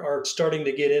are starting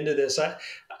to get into this,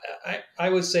 I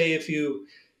would say if you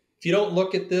don't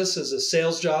look at this as a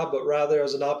sales job, but rather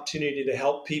as an opportunity to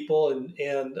help people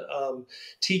and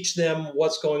teach them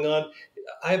what's going on.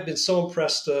 I've been so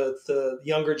impressed with the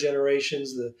younger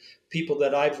generations, the people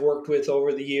that I've worked with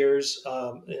over the years,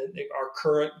 and our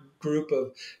current group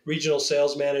of regional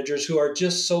sales managers who are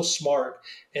just so smart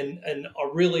and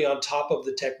are really on top of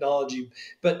the technology.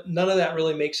 But none of that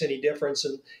really makes any difference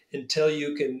until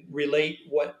you can relate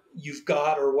what you've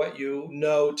got or what you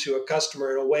know to a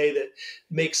customer in a way that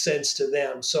makes sense to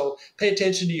them. So pay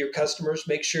attention to your customers,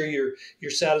 make sure you're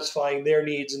satisfying their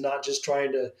needs and not just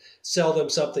trying to sell them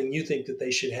something you think that they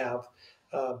should have.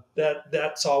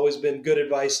 That's always been good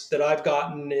advice that I've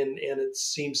gotten, and it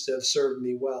seems to have served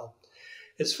me well.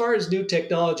 As far as new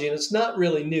technology, and it's not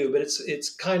really new, but it's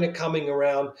kind of coming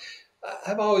around.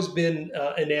 I've always been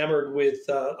enamored with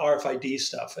RFID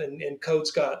stuff, and Code's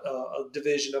got a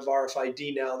division of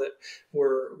RFID now that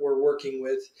we're working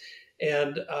with.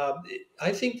 And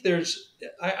I think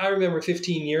I remember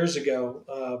 15 years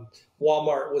ago,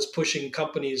 Walmart was pushing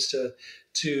companies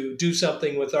to do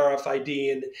something with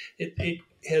RFID, and it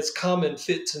has come in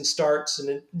fits and starts, and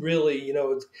it really,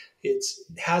 it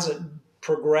hasn't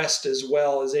progressed as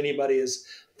well as anybody has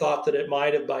thought that it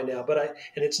might have by now.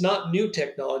 And it's not new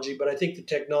technology, but I think the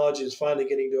technology is finally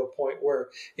getting to a point where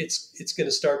it's going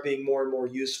to start being more and more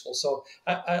useful. So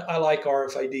I like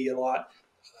RFID a lot.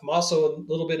 I'm also a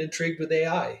little bit intrigued with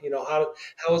AI.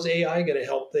 How is AI going to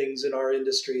help things in our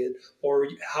industry, or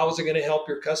how is it going to help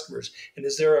your customers? And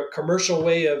is there a commercial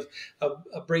way of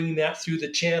bringing that through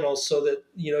the channel so that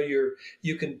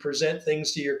you can present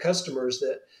things to your customers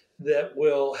that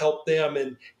will help them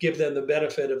and give them the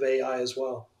benefit of AI as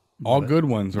well? All good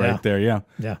ones right there. Yeah.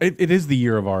 It is the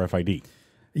year of RFID.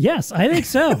 Yes, I think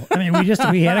so. I mean,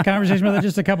 we had a conversation about it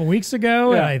just a couple weeks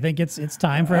ago, and I think it's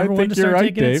time for everyone to start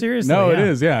taking it seriously. No, it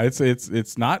is. Yeah,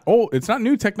 it's not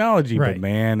new technology, but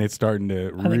man, it's starting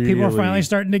to. I think people are finally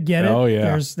starting to get it. Oh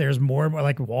yeah. There's more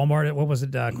like Walmart. What was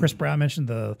it? Chris Brown mentioned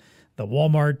the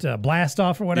Walmart blast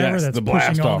off or whatever. Yes, that's the blast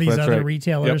pushing all off, these that's other right.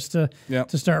 retailers to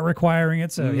start requiring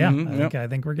it. So I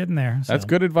think we're getting there. So. That's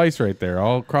good advice right there,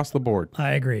 all across the board.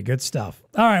 I agree. Good stuff.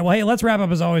 All right. Well, hey, let's wrap up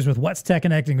as always with what's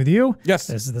TEConnecting with you. Yes.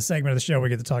 This is the segment of the show where we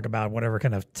get to talk about whatever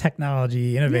kind of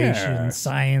technology, innovation,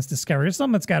 science, discovery,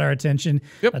 something that's got our attention.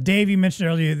 Yep. Dave, you mentioned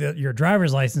earlier that your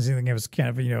driver's licensing thing was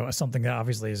kind of something that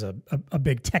obviously is a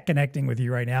big TEConnecting with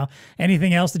you right now.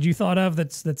 Anything else that you thought of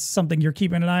that's something you're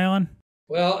keeping an eye on?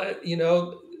 Well,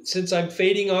 since I'm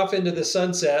fading off into the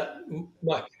sunset,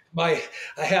 I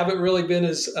haven't really been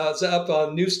as up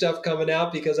on new stuff coming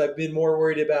out because I've been more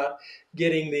worried about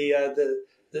getting the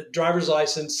driver's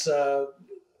license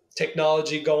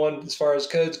technology going as far as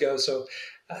codes go. So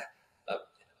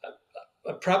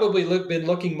I've probably been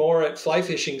looking more at fly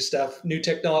fishing stuff, new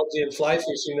technology and fly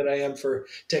fishing than I am for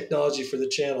technology for the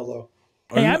channel, though.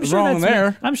 Hey, I'm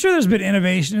sure there's been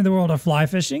innovation in the world of fly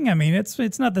fishing. I mean,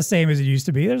 it's not the same as it used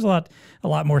to be. There's a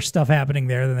lot more stuff happening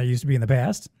there than there used to be in the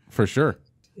past. For sure.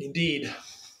 Indeed.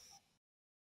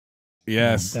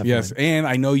 Yes, yes, and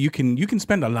I know you can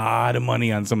spend a lot of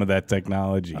money on some of that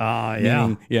technology.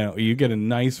 Yeah. You get a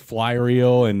nice fly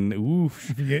reel and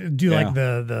oof. You do like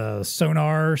the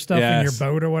sonar stuff in your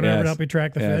boat or whatever to help you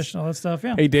track the fish and all that stuff.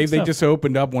 Yeah. Hey Dave, they just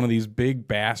opened up one of these big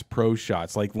Bass Pro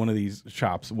Shots, like one of these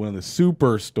shops, one of the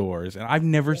super stores, and I've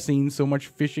never seen so much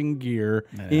fishing gear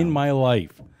in my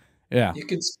life. Yeah.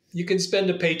 You can spend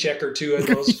a paycheck or two on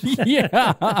those.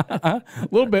 A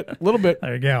little bit.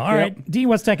 There you go. All right. Dean,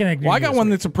 what's TEConnecting? Well, I got one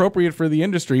that's appropriate for the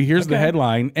industry. Here's the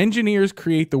headline. Engineers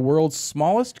create the world's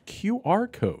smallest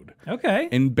QR code. Okay.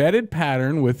 Embedded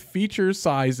pattern with feature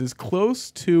sizes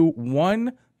close to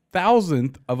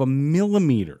 1/1000th of a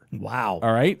millimeter. Wow.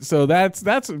 All right. So that's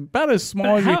about as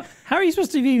small as how are you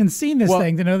supposed to have even seen this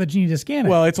thing to know that you need to scan it?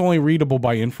 Well, it's only readable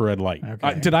by infrared light.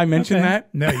 Okay. Did I mention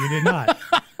that? No, you did not.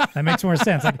 That makes more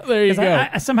sense. There you go.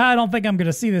 Somehow I don't think I'm going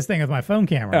to see this thing with my phone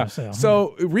camera. Yeah.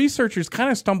 So researchers kind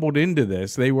of stumbled into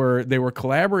this. They were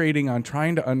collaborating on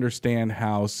trying to understand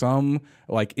how some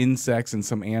like insects and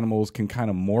some animals can kind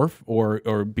of morph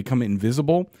or become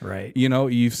invisible. Right.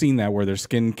 You've seen that where their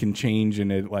skin can change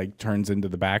and it like turns into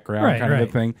the background kind of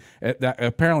a thing.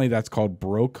 Apparently that's called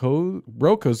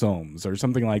brocosomes or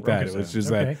something like that. It was just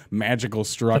that magical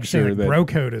structure that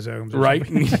brocodosomes. Right.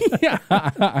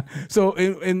 Yeah. So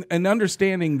in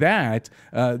understanding that,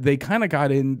 they kind of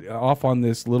got off on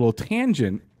this little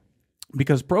tangent.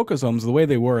 Because brocosomes, the way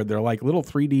they're like little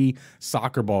 3D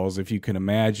soccer balls, if you can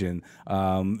imagine,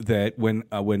 that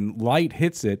when light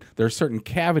hits it, there are certain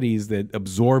cavities that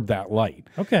absorb that light.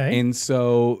 Okay. And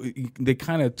so they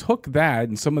kind of took that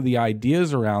and some of the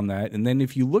ideas around that, and then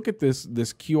if you look at this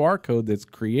QR code that's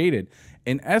created,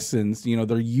 in essence,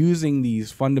 they're using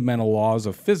these fundamental laws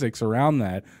of physics around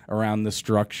the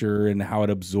structure and how it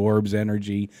absorbs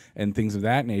energy and things of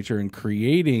that nature, and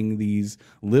creating these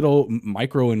little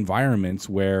micro environments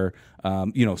where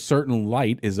certain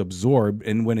light is absorbed,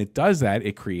 and when it does that,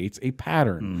 it creates a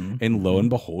pattern. And lo and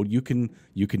behold, you can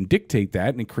dictate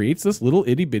that, and it creates this little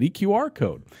itty bitty QR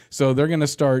code. So they're going to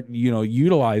start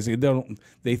utilizing it.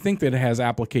 They think that it has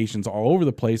applications all over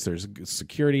the place. There's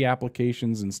security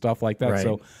applications and stuff like that. Right.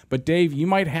 So, but Dave, you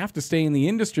might have to stay in the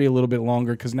industry a little bit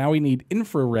longer because now we need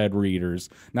infrared readers,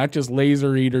 not just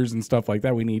laser readers and stuff like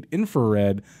that. We need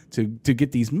infrared to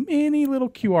get these mini little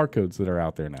QR codes that are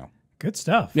out there now. Good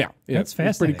stuff. Yeah, That's it's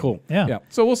fascinating. pretty cool. Yeah.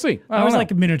 So we'll see. I always like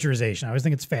miniaturization. I always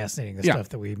think it's fascinating, the Yeah. stuff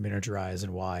that we miniaturize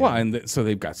and why. Well, and so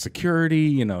they've got security.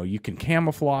 You know, you can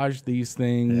camouflage these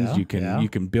things. Yeah, You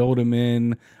can build them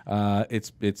in.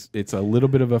 It's a little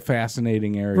bit of a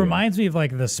fascinating area. Reminds me of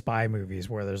like the spy movies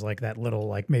where there's like that little,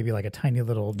 like maybe like a tiny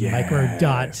little micro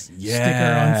dot sticker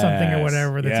on something or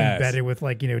whatever that's embedded with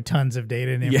like, tons of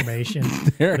data and information.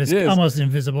 There but it's it is. almost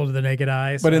invisible to the naked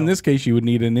eye. But in this case, you would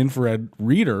need an infrared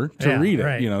reader to read it.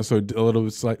 right. So a little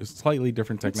slightly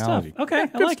different technology. Okay, I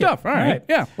Good like it. stuff. All right.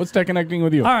 Yeah. What's TEConnecting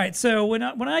with you? All right, so when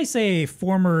I say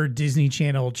former Disney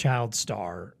Channel child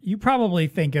star, you probably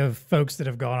think of folks that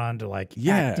have gone on to like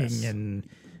acting and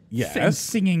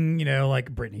singing,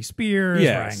 like Britney Spears,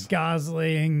 Ryan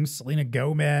Gosling, Selena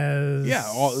Gomez. Yeah,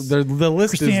 the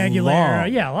list Christina is Aguilera.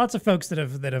 long. Yeah, lots of folks that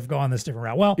have gone this different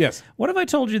route. Well, yes. What if I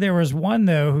told you there was one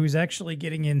though who's actually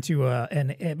getting into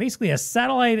basically a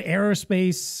satellite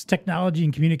aerospace technology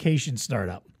and communication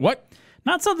startup? What?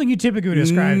 Not something you typically would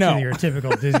ascribe to your typical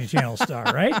Disney Channel star,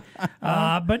 right?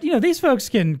 But these folks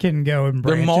can go and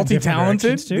branch. They're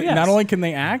multi-talented. Too. Yes. Not only can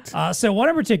they act. So one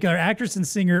in particular, actress and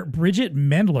singer Bridget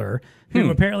Mendler, who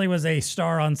apparently was a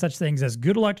star on such things as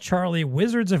Good Luck Charlie,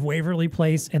 Wizards of Waverly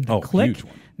Place, and The Click. Huge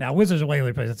one. Now, Wizards of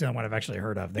Waverly Place, that's the only one I've actually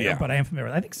heard of there, but I am familiar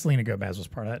with it. I think Selena Gomez was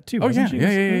part of that too. Wasn't she?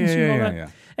 Yeah.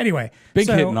 Anyway, big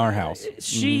hit in our house.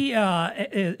 She,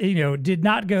 did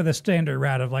not go the standard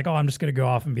route of like, oh, I'm just going to go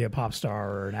off and be a pop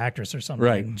star or an actress or something.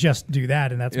 Right. And just do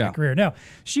that, and that's my career. No,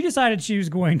 she decided she was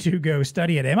going to go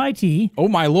study at MIT. Oh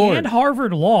my Lord! And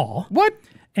Harvard Law. What?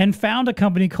 And found a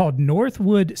company called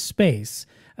Northwood Space.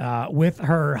 With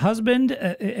her husband,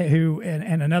 who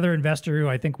and another investor who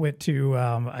I think went to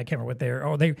I can't remember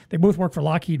what they both worked for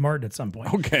Lockheed Martin at some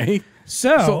point. Okay,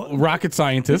 so rocket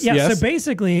scientists. Yeah. Yes. So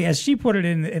basically, as she put it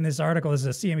in this article, this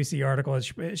is a CNBC article.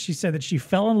 She said that she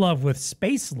fell in love with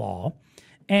space law,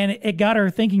 and it got her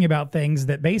thinking about things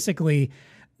that basically.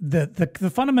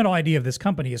 The fundamental idea of this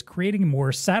company is creating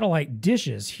more satellite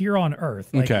dishes here on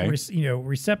Earth, like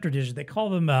receptor dishes. They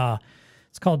call them.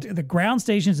 It's called the ground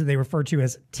stations that they refer to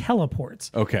as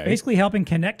teleports. Okay. Basically helping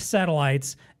connect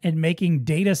satellites and making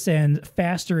data send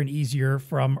faster and easier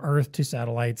from Earth to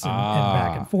satellites and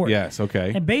back and forth. Yes,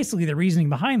 okay. And basically the reasoning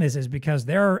behind this is because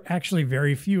there are actually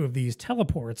very few of these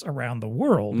teleports around the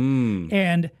world.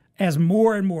 And as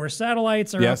more and more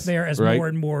satellites are up there, as more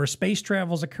and more space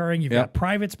travel is occurring, you've got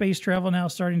private space travel now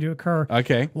starting to occur.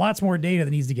 Okay. Lots more data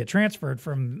that needs to get transferred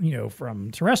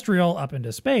from terrestrial up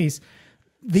into space.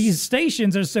 These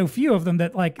stations, there's so few of them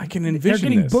that like I can envision they're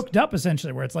getting this. booked up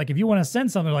essentially. Where it's like if you want to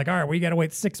send something, like all right, well you got to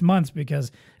wait 6 months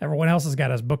because everyone else has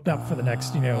got us booked up for the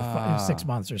next 6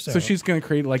 months or so. So she's going to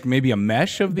create like maybe a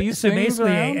mesh of these. So things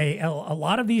basically, a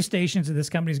lot of these stations that this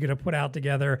company is going to put out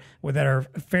together that are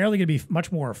fairly going to be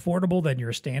much more affordable than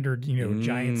your standard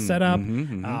giant setup.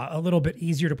 A little bit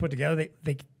easier to put together.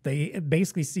 They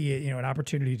basically see an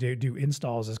opportunity to do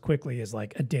installs as quickly as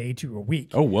like a day to a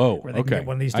week. Oh, whoa. Where they can get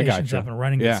one of these stations up and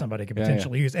running that somebody can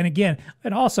potentially use. And again,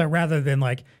 and also rather than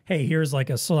like, hey, here's like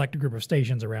a select group of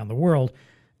stations around the world,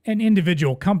 an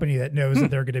individual company that knows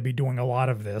that they're going to be doing a lot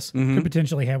of this could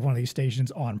potentially have one of these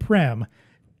stations on-prem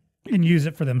and use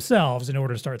it for themselves in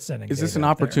order to start sending. Is this an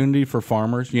opportunity for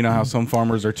farmers? You know how some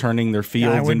farmers are turning their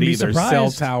fields into be either surprised. cell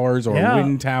towers or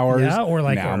wind towers. Yeah, or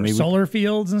like solar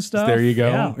fields and stuff. There you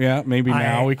go. Yeah, maybe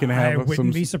now we can have I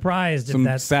wouldn't be surprised if some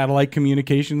that's satellite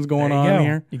communications going on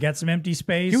here. You got some empty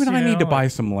space. You and I need to buy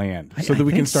some land so that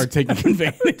we can start taking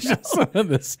advantage of some of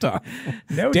this stuff.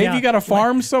 No Dave, doubt. you got a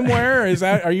farm somewhere?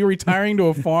 Are you retiring to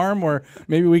a farm, or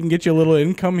maybe we can get you a little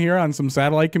income here on some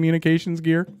satellite communications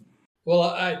gear? Well,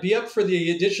 I'd be up for the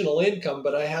additional income,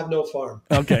 but I have no farm.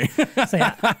 Okay.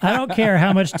 I don't care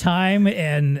how much time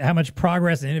and how much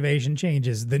progress and innovation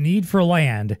changes. The need for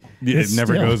land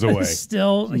never goes away. Is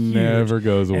still huge. Never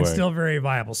goes away. And still very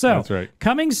viable. So that's right.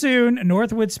 Coming soon,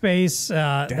 Northwood Space.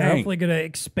 They're hopefully going to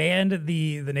expand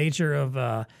the nature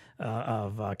of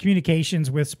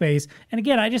communications with space. And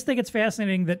again, I just think it's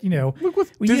fascinating that, look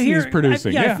what Disney's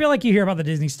producing. I feel like you hear about the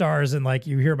Disney stars and like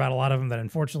you hear about a lot of them that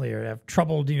unfortunately have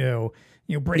troubled,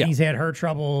 Britney's had her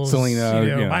troubles.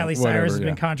 Selena, Miley Cyrus has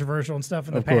been controversial and stuff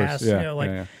in the past.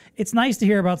 It's nice to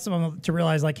hear about someone to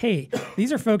realize like, hey,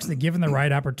 these are folks that given the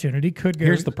right opportunity could go.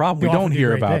 Here's the problem. We don't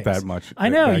hear about that much. I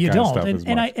know you don't.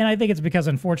 And I think it's because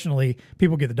unfortunately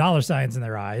people get the dollar signs in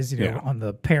their eyes, on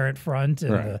the parent front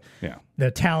and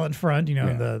the talent front,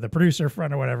 the producer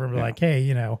front or whatever. And be like,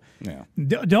 hey,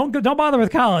 don't bother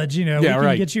with college. We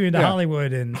can get you into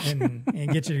Hollywood and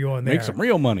get you going there. Make some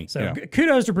real money. So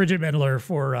kudos to Bridget Mendler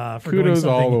for kudos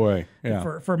doing all the way.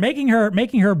 For making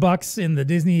her bucks in the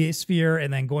Disney sphere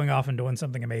and then going going off and doing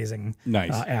something amazing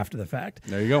after the fact.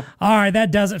 There you go. All right, that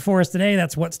does it for us today.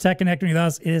 That's what's TEConnecting with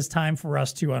us. It is time for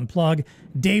us to unplug.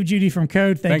 Dave, Judy from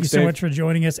Code, thank you so much for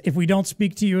joining us. If we don't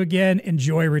speak to you again,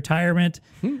 enjoy retirement.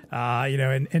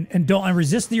 And don't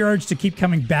resist the urge to keep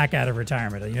coming back out of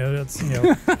retirement.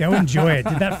 Go enjoy it.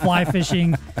 Do that fly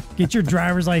fishing. Get your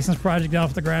driver's license project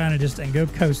off the ground and go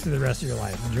coast through the rest of your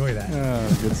life. Enjoy that.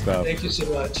 Good stuff. Thank you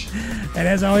so much. And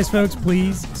as always, folks,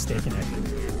 please stay connected.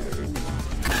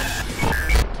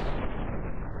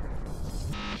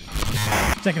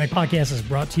 TEConnect Podcast is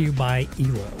brought to you by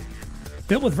ELO.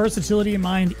 Built with versatility in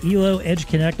mind, ELO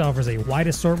TEConnect offers a wide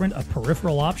assortment of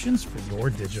peripheral options for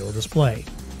your digital display.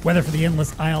 Whether for the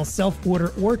endless aisle,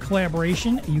 self-order, or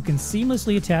collaboration, you can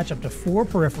seamlessly attach up to 4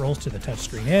 peripherals to the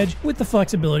touchscreen edge with the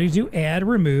flexibility to add,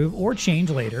 remove, or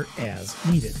change later as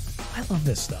needed. I love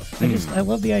this stuff. I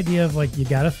love the idea of you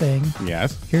got a thing.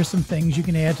 Yes. Here's some things you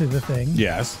can add to the thing.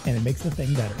 Yes. And it makes the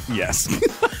thing better. Yes.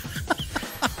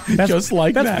 That's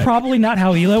probably not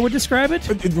how ELO would describe it.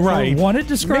 Right. Or want it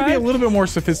described. Maybe a little bit more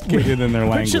sophisticated in their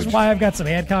language. Which is why I've got some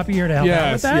ad copy here to help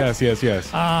out with that.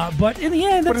 Yes. But in the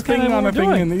end, that's kind of what we're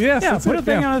doing. Put a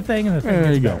thing on a thing and the thing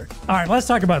gets better. All right, let's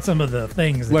talk about some of the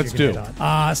things that you can hit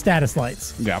on. Status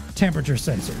lights. Yeah. Temperature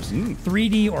sensors.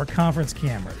 3D or conference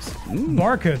cameras.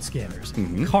 Barcode scanners.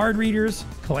 Card readers.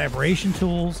 Collaboration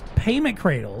tools. Payment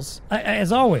cradles.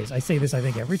 As always, I say this, I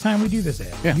think, every time we do this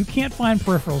ad. Yeah. You can't find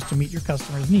peripherals to meet your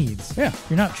customers' needs. Yeah.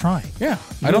 You're not trying. Yeah.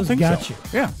 I don't think got so. you.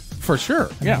 Yeah. For sure.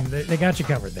 I mean, they got you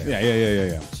covered there.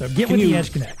 Yeah. So get with the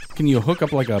TEConnect. Can you hook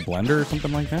up like a blender or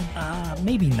something like that?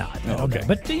 Maybe not. I don't okay. know.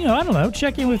 But, I don't know.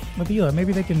 Check in with ELO.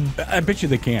 Maybe they can. I bet you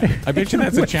they can. I bet you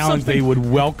that's a challenge they would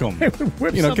welcome.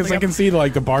 Because I can see the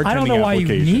bartending I don't know why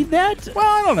application. you need that. Well,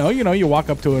 I don't know. You walk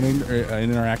up to an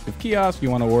interactive kiosk.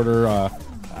 You want to order a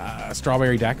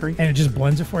strawberry daiquiri. And it just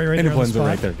blends it for you right there. And it blends it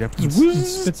right there. Yep.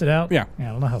 Spits it out. Yeah. I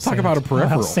don't know how Talk about a peripheral.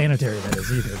 How sanitary that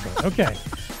is either. But okay.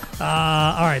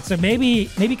 All right. So maybe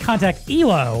contact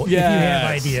ELO if you have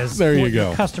ideas. There you what go.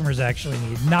 Your customers actually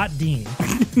need, not Dean.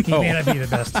 He may not be the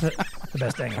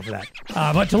best angle for that.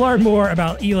 But to learn more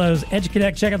about ELO's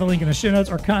TEConnect, check out the link in the show notes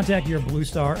or contact your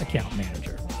BlueStar account manager.